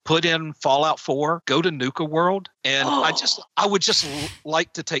PlayStation, put in Fallout 4, go to Nuka World, and I would just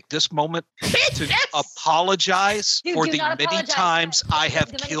like to take this moment to apologize for the many times I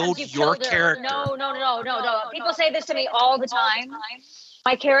have killed your character. No. People say this to me all the time.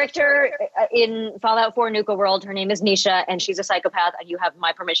 My character in Fallout 4 Nuka World, her name is Nisha, and she's a psychopath, and you have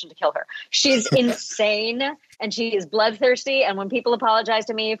my permission to kill her. She's insane, and she is bloodthirsty, and when people apologize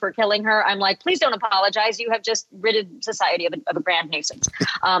to me for killing her, I'm like, please don't apologize. You have just ridded society of a grand nuisance.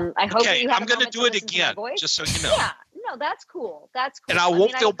 I hope that you have I'm going to do it again, just so you know. Yeah, no, that's cool. That's cool. And I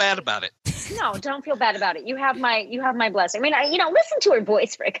won't feel bad about it. No, don't feel bad about it. You have my blessing. I mean, listen to her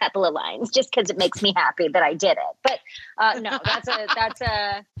voice for a couple of lines just because it makes me happy that I did it. But no,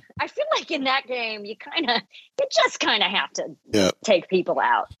 I feel like in that game, you just kind of have to take people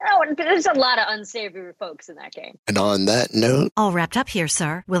out. Oh, and there's a lot of unsavory folks in that game. And on that note, all wrapped up here,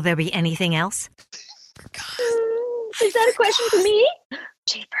 sir. Will there be anything else? Is that a question for me?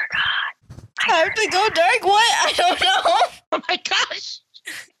 Gee, forgot. I have to go dark. What? I don't know. Oh my gosh.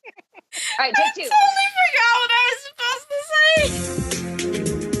 All right, take 2. I totally forgot what I was supposed to say.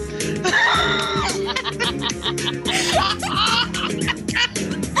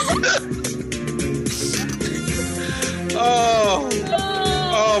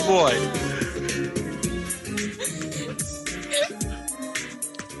 Oh boy.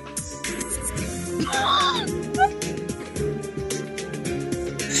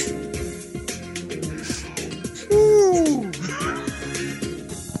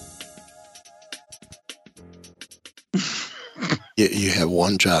 You have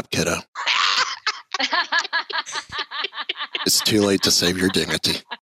one job, kiddo. It's too late to save your dignity.